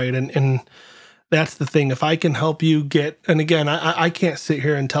absolutely right. And that's the thing. If I can help you get, and again, I can't sit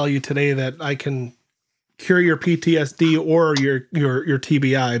here and tell you today that I can cure your PTSD or your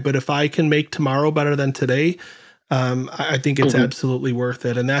TBI, but if I can make tomorrow better than today, I think it's absolutely worth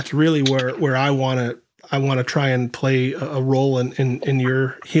it. And that's really where I want to try and play a role in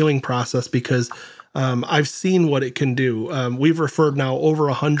your healing process, because I've seen what it can do. We've referred now over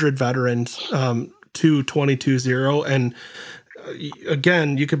 100 veterans to 22-0, and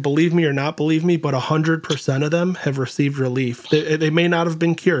again, you could believe me or not believe me, but 100% of them have received relief. They may not have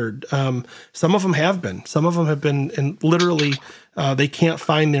been cured. Some of them have been. Some of them have been, and literally, they can't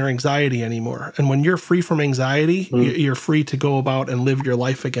find their anxiety anymore. And when you're free from anxiety, you're free to go about and live your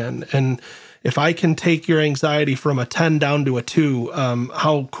life again. And if I can take your anxiety from a 10 down to a 2,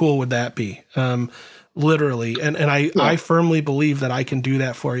 how cool would that be? Literally. And I firmly believe that I can do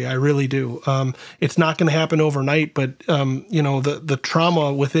that for you. I really do. It's not going to happen overnight, but the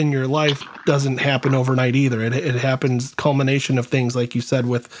trauma within your life doesn't happen overnight either. It happens culmination of things, like you said,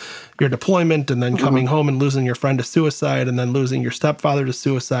 with your deployment, and then coming home and losing your friend to suicide, and then losing your stepfather to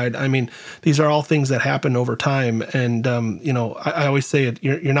suicide. I mean, these are all things that happen over time. And, I always say it,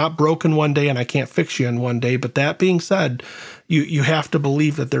 you're not broken one day and I can't fix you in one day. But that being said, you have to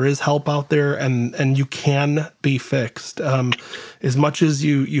believe that there is help out there, and you can be fixed. As much as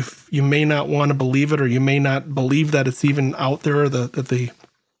you may not want to believe it, or you may not believe that it's even out there, that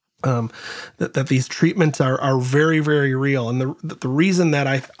these treatments are very, very real. And the reason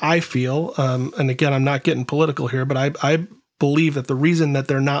that I feel, and again, I'm not getting political here, but I believe that the reason that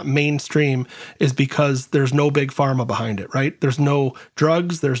they're not mainstream is because there's no big pharma behind it, right? There's no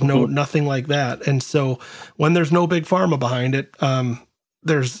drugs, there's nothing like that. And so when there's no big pharma behind it,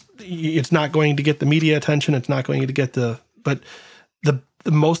 it's not going to get the media attention. It's not going to get but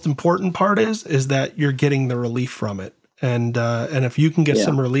the most important part is that you're getting the relief from it. And if you can get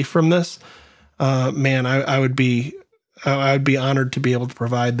some relief from this, man, I would be honored to be able to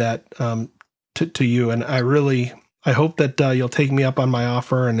provide that to you. And I hope that you'll take me up on my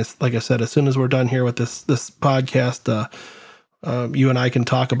offer. And it's, like I said, as soon as we're done here with this podcast, you and I can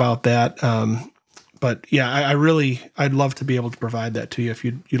talk about that. But yeah, I'd love to be able to provide that to you if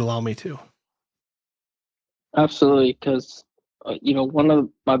you'd allow me to. Absolutely, because one of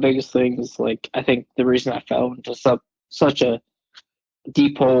my biggest things, like I think the reason I fell into such a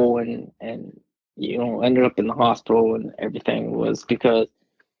deep hole and ended up in the hospital and everything was because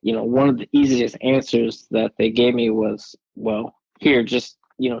one of the easiest answers that they gave me was, well, here, just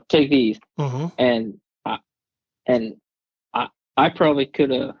take these. Mm-hmm. And I and I I probably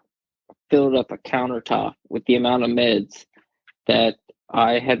could have filled up a countertop with the amount of meds that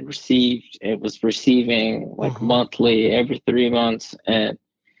I had received. It was receiving like Mm-hmm. monthly, every 3 months, and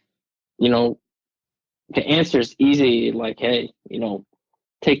you know the answer is easy. Like, hey,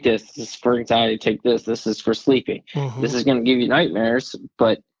 take this. This is for anxiety. Take this. This is for sleeping. Mm-hmm. This is going to give you nightmares,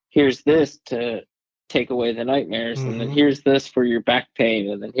 but here's this to take away the nightmares. And then Mm-hmm. here's this for your back pain.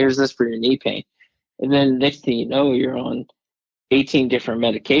 And then here's this for your knee pain. And then next thing you know, you're on 18 different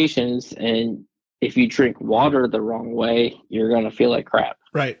medications. And if you drink water the wrong way, you're going to feel like crap.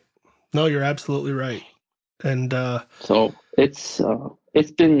 Right. No, you're absolutely right. And So it's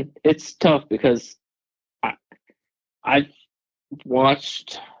tough because I've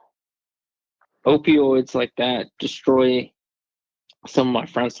watched opioids like that destroy some of my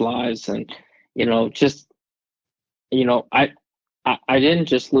friends' lives, and just I didn't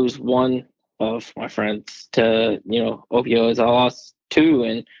just lose one of my friends to opioids. I lost two,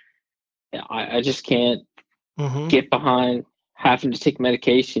 and I just can't mm-hmm. get behind having to take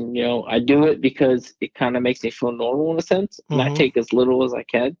medication. I do it because it kind of makes me feel normal in a sense, and I Mm-hmm. take as little as I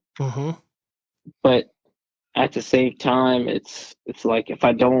can. Mm-hmm. But at the same time, it's like if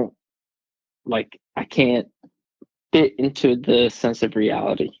I don't, like, I can't fit into the sense of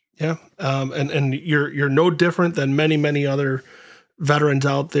reality. Yeah. And you're no different than many other veterans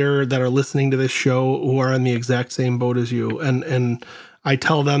out there that are listening to this show who are in the exact same boat as you. And I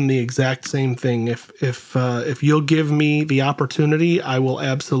tell them the exact same thing. If you'll give me the opportunity, I will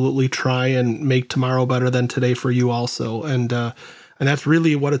absolutely try and make tomorrow better than today for you also. And that's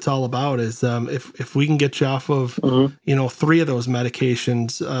really what it's all about is if we can get you off of, Mm-hmm. 3 of those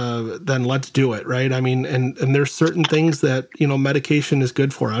medications, then let's do it. Right. I mean, and there's certain things that, medication is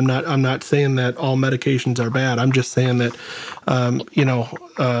good for. I'm not saying that all medications are bad. I'm just saying that,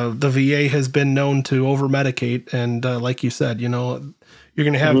 the VA has been known to over medicate. And like you said, you're going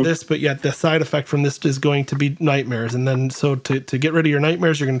to have Mm-hmm. this, but yet the side effect from this is going to be nightmares. And then, so to get rid of your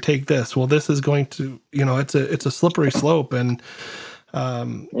nightmares, you're going to take this. Well, this is going to, it's a slippery slope. And,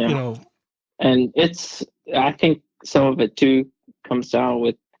 Yeah. And I think some of it too comes down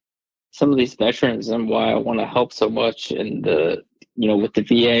with some of these veterans, and why I want to help so much in with the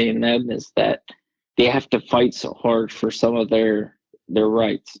VA and them, is that they have to fight so hard for some of their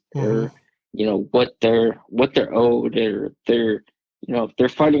rights, mm-hmm. or what they're owed, or if they're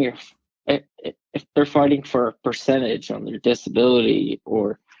fighting, if they're fighting for a percentage on their disability,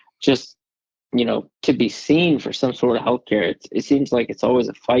 or just to be seen for some sort of healthcare. It seems like it's always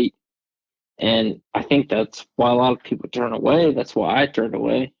a fight. And I think that's why a lot of people turn away. That's why I turned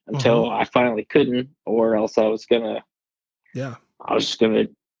away until I finally couldn't, or else I was just gonna,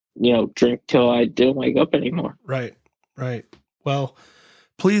 drink till I didn't wake up anymore. Right. Well,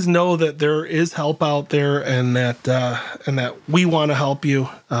 please know that there is help out there, and that we want to help you,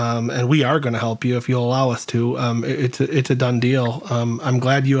 and we are going to help you if you'll allow us to. It's a done deal. I'm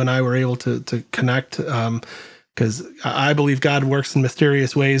glad you and I were able to connect, because I believe God works in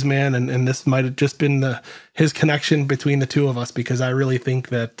mysterious ways, man, and this might have just been his connection between the two of us, because I really think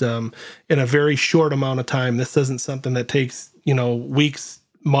that in a very short amount of time, this isn't something that takes weeks,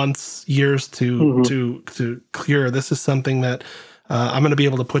 months, years to cure. This is something that I'm going to be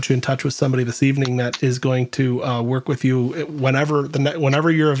able to put you in touch with somebody this evening that is going to work with you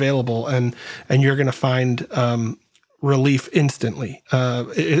whenever you're available, and you're going to find relief instantly.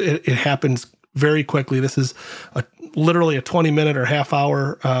 It happens very quickly. This is literally a 20-minute or half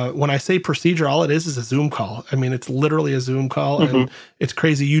hour. When I say procedure, all it is a Zoom call. I mean, it's literally a Zoom call, and it's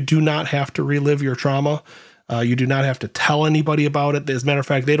crazy. You do not have to relive your trauma. You do not have to tell anybody about it. As a matter of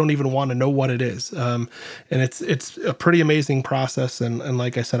fact, they don't even want to know what it is. And it's a pretty amazing process. And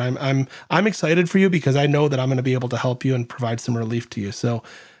like I said, I'm excited for you, because I know that I'm going to be able to help you and provide some relief to you. So,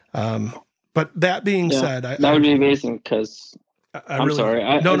 but that being said, that would be amazing, because I'm really, sorry.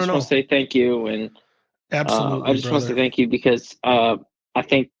 I just want to say thank you, and absolutely, I just want to say thank you, because I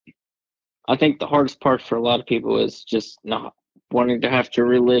think the hardest part for a lot of people is just not wanting to have to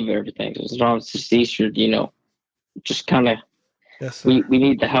relive everything. It's just easier, just kind of, we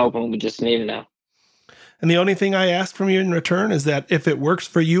need the help, and we just need it now. And the only thing I ask from you in return is that if it works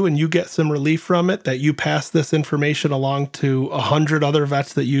for you and you get some relief from it, that you pass this information along to 100 other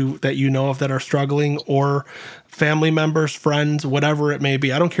vets that you know of that are struggling, or family members, friends, whatever it may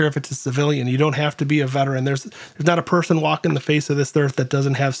be. I don't care if it's a civilian. You don't have to be a veteran. There's not a person walking the face of this earth that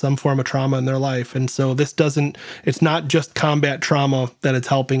doesn't have some form of trauma in their life. And so it's not just combat trauma that it's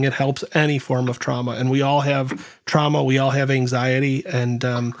helping. It helps any form of trauma. And we all have trauma. We all have anxiety and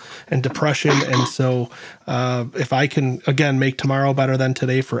depression. And so if I can, again, make tomorrow better than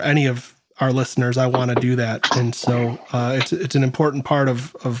today for any of our listeners, I want to do that. And so it's an important part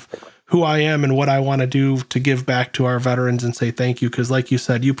of who I am and what I want to do to give back to our veterans and say thank you. Because like you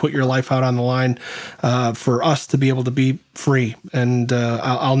said, you put your life out on the line for us to be able to be free. And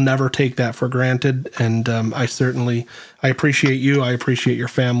I'll never take that for granted. And I appreciate you. I appreciate your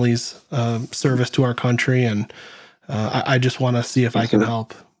family's service to our country. And I just want to see if I can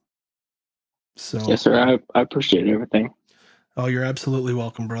help. So yes, sir. I appreciate everything. Oh, you're absolutely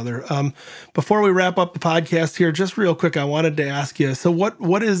welcome, brother. Before we wrap up the podcast here, just real quick, I wanted to ask you, so what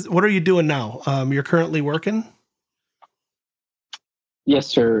are you doing now? You're currently working? Yes,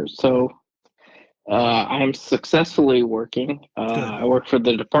 sir. So I'm successfully working. I work for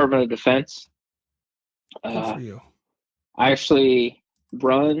the Department of Defense. Good for you. I actually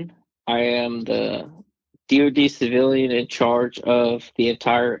I am the DoD civilian in charge of the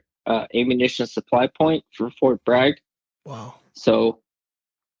entire ammunition supply point for Fort Bragg. Wow. So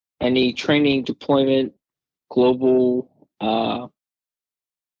any training, deployment, global,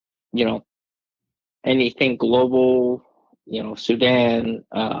 anything global, Sudan,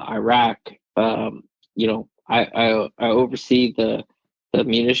 Iraq, I oversee the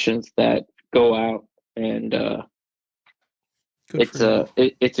munitions that go out, and it's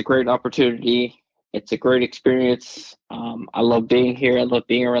a great opportunity. It's a great experience. I love being here. I love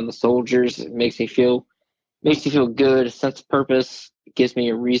being around the soldiers. It makes me feel good, a sense of purpose. It gives me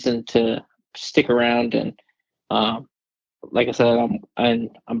a reason to stick around. And like I said, I'm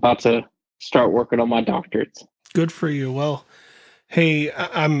about to start working on my doctorates. Good for you. Well, hey,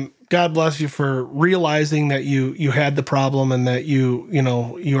 God bless you for realizing that you had the problem and that you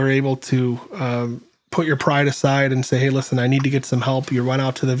were able to put your pride aside and say, hey, listen, I need to get some help. You went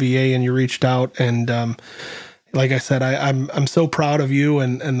out to the VA and you reached out. And like I said, I'm so proud of you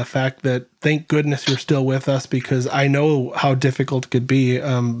and the fact that thank goodness you're still with us, because I know how difficult it could be.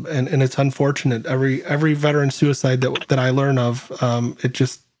 And it's unfortunate. Every veteran suicide that I learn of, it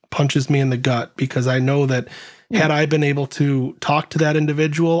just punches me in the gut, because I know that had I been able to talk to that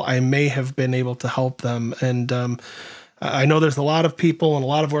individual, I may have been able to help them. And I know there's a lot of people and a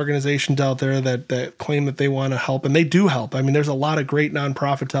lot of organizations out there that claim that they want to help, and they do help. I mean, there's a lot of great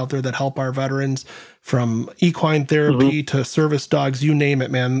nonprofits out there that help our veterans, from equine therapy to service dogs, you name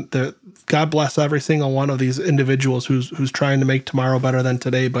it, man. God bless every single one of these individuals who's trying to make tomorrow better than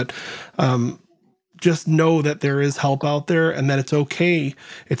today. But just know that there is help out there, and that it's okay.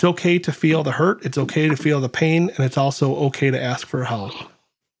 It's okay to feel the hurt. It's okay to feel the pain, and it's also okay to ask for help.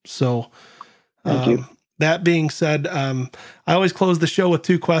 So, thank you. That being said, I always close the show with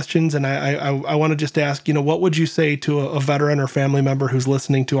two questions, and I want to just ask, what would you say to a veteran or family member who's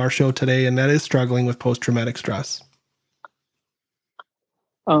listening to our show today and that is struggling with post-traumatic stress?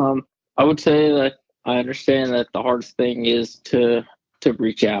 I would say that I understand that the hardest thing is to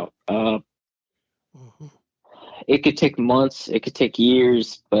reach out. It could take months, it could take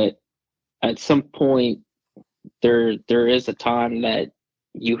years, but at some point there is a time that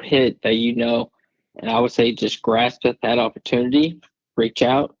you hit that and I would say just grasp at that opportunity, reach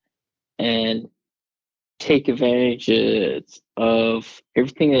out, and take advantage of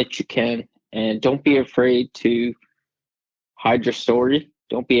everything that you can. And don't be afraid to hide your story.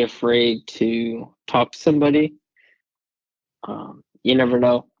 Don't be afraid to talk to somebody. You never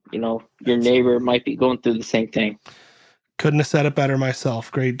know. Your neighbor might be going through the same thing. Couldn't have said it better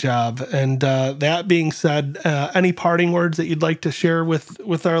myself. Great job. And that being said, any parting words that you'd like to share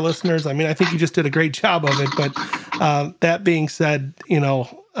with our listeners? I mean, I think you just did a great job of it, but that being said,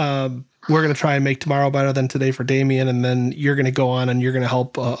 we're going to try and make tomorrow better than today for Damian, and then you're going to go on and you're going to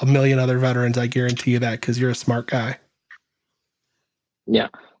help a million other veterans. I guarantee you that, because you're a smart guy. Yeah.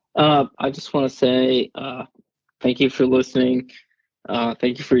 I just want to say thank you for listening.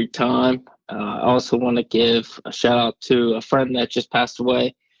 Thank you for your time. I also want to give a shout out to a friend that just passed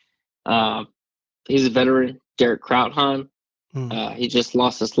away. He's a veteran, Derek Krautheim. He just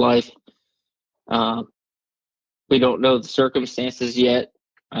lost his life. We don't know the circumstances yet,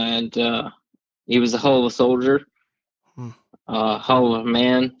 and he was a hell of a soldier, hell of a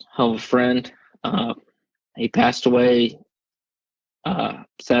man, hell of a friend. He passed away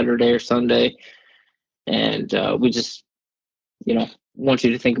Saturday or Sunday, and we just, want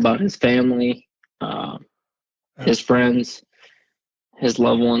you to think about his family, his friends, his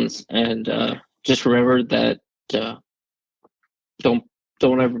loved ones, and just remember that uh, don't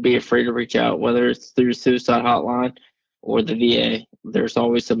ever be afraid to reach out, whether it's through suicide hotline or the VA. There's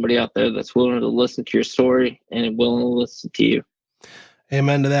always somebody out there that's willing to listen to your story and willing to listen to you.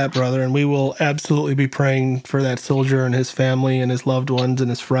 Amen to that, brother. And we will absolutely be praying for that soldier and his family and his loved ones and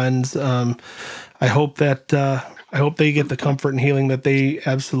his friends. I hope they get the comfort and healing that they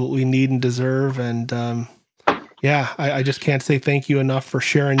absolutely need and deserve. And I just can't say thank you enough for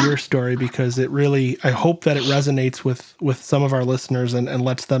sharing your story, because it really, I hope that it resonates with some of our listeners and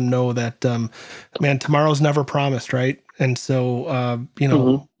lets them know that, man, tomorrow's never promised, right? And so,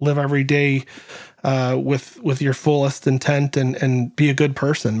 live every day with your fullest intent and be a good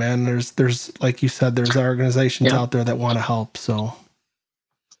person, man. There's like you said, there's organizations out there that want to help. So,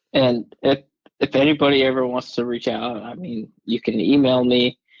 and if anybody ever wants to reach out, I mean, you can email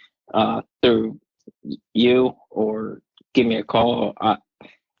me through you or give me a call. Go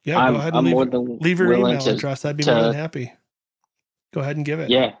ahead and leave your email address. I'd be more than happy. Go ahead and give it.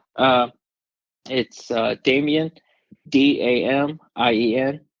 Yeah. It's Damien,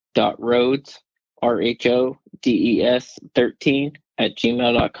 DAMIEN .Rhodes, RHODES 13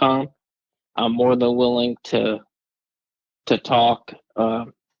 @gmail.com. I'm more than willing to talk.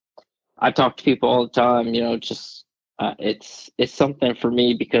 I talk to people all the time, it's something for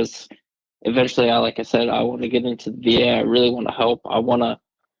me, because eventually, like I said, I want to get into the VA. I really want to help. I want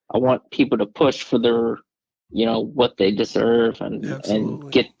people to push for their, what they deserve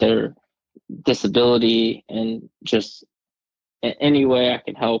and get their disability, and just any way I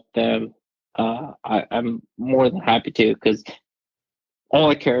can help them. I'm more than happy to, because all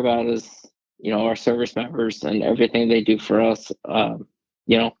I care about is, our service members and everything they do for us.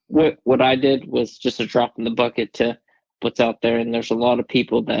 What I did was just a drop in the bucket to what's out there. And there's a lot of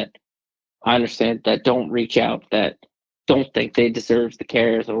people that I understand that don't reach out, that don't think they deserve the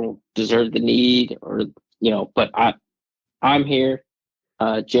care, or don't deserve the need, or, but I'm here,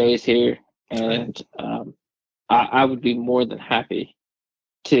 Jay is here, and I would be more than happy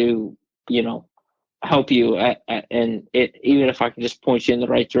to, help you and even if I can just point you in the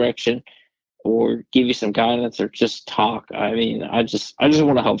right direction or give you some guidance or just talk. I mean, I just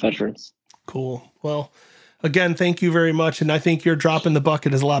want to help veterans. Cool. Well, again, thank you very much. And I think your drop in the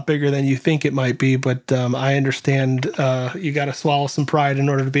bucket is a lot bigger than you think it might be, but I understand you got to swallow some pride in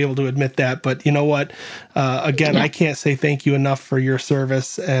order to be able to admit that. But you know what? I can't say thank you enough for your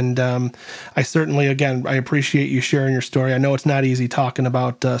service. And I certainly, I appreciate you sharing your story. I know it's not easy talking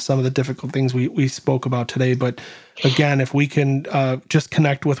about some of the difficult things we spoke about today, but again, if we can just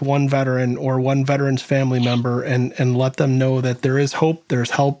connect with one veteran or one veteran's family member and let them know that there is hope,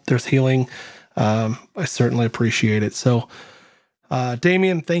 there's help, there's healing, I certainly appreciate it. So,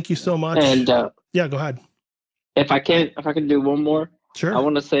 Damien, thank you so much. And go ahead. If I can do one more, sure. I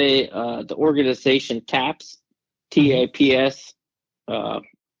want to say the organization TAPS, TAPS,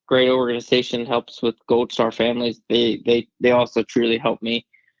 great organization, helps with Gold Star families. They also truly helped me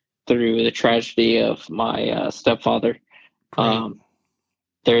through the tragedy of my stepfather.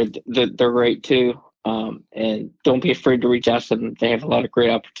 They're great too. And don't be afraid to reach out to them. They have a lot of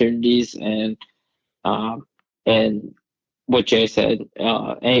great opportunities, and what Jay said,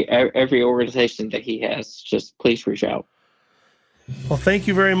 every organization that he has, just please reach out. Well, thank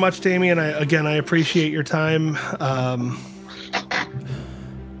you very much, Damien. I appreciate your time.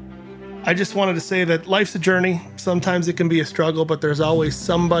 I just wanted to say that life's a journey. Sometimes it can be a struggle, but there's always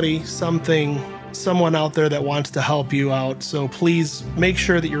somebody, something, someone out there that wants to help you out. So please make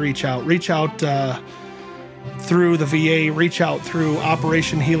sure that you reach out. Reach out through the VA, reach out through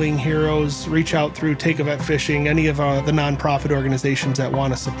Operation Healing Heroes, reach out through Take a Vet Fishing, any of the nonprofit organizations that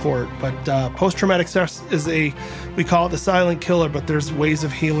want to support. But post-traumatic stress is we call it the silent killer, but there's ways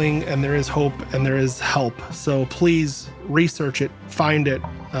of healing, and there is hope, and there is help. So please research it, find it.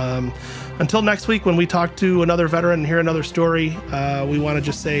 Until next week, when we talk to another veteran and hear another story, we want to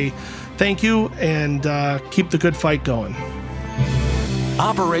just say thank you and keep the good fight going.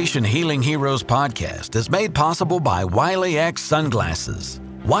 Operation Healing Heroes podcast is made possible by Wiley X Sunglasses.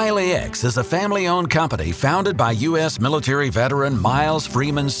 Wiley X is a family-owned company founded by U.S. military veteran Miles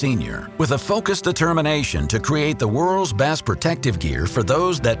Freeman Sr. with a focused determination to create the world's best protective gear for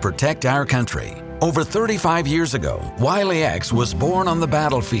those that protect our country. Over 35 years ago, Wiley X was born on the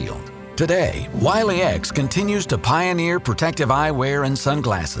battlefield. Today, Wiley X continues to pioneer protective eyewear and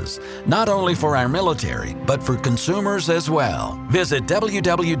sunglasses, not only for our military, but for consumers as well. Visit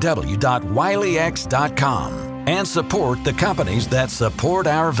www.wileyx.com and support the companies that support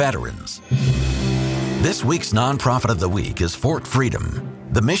our veterans. This week's nonprofit of the week is Fort Freedom.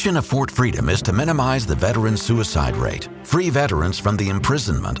 The mission of Fort Freedom is to minimize the veteran suicide rate, free veterans from the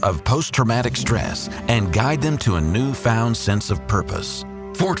imprisonment of post-traumatic stress, and guide them to a newfound sense of purpose.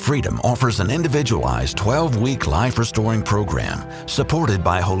 Fort Freedom offers an individualized 12-week life-restoring program supported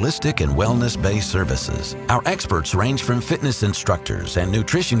by holistic and wellness-based services. Our experts range from fitness instructors and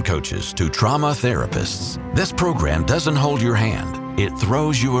nutrition coaches to trauma therapists. This program doesn't hold your hand. It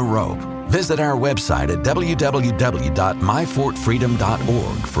throws you a rope. Visit our website at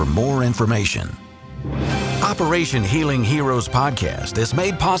www.myfortfreedom.org for more information. Operation Healing Heroes podcast is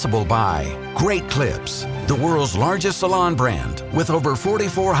made possible by Great Clips, the world's largest salon brand with over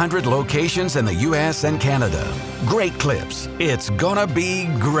 4,400 locations in the U.S. and Canada. Great Clips, it's gonna be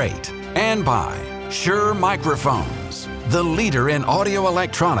great. And by Shure Microphones, the leader in audio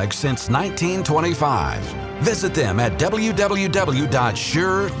electronics since 1925. Visit them at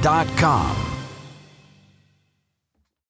www.shure.com.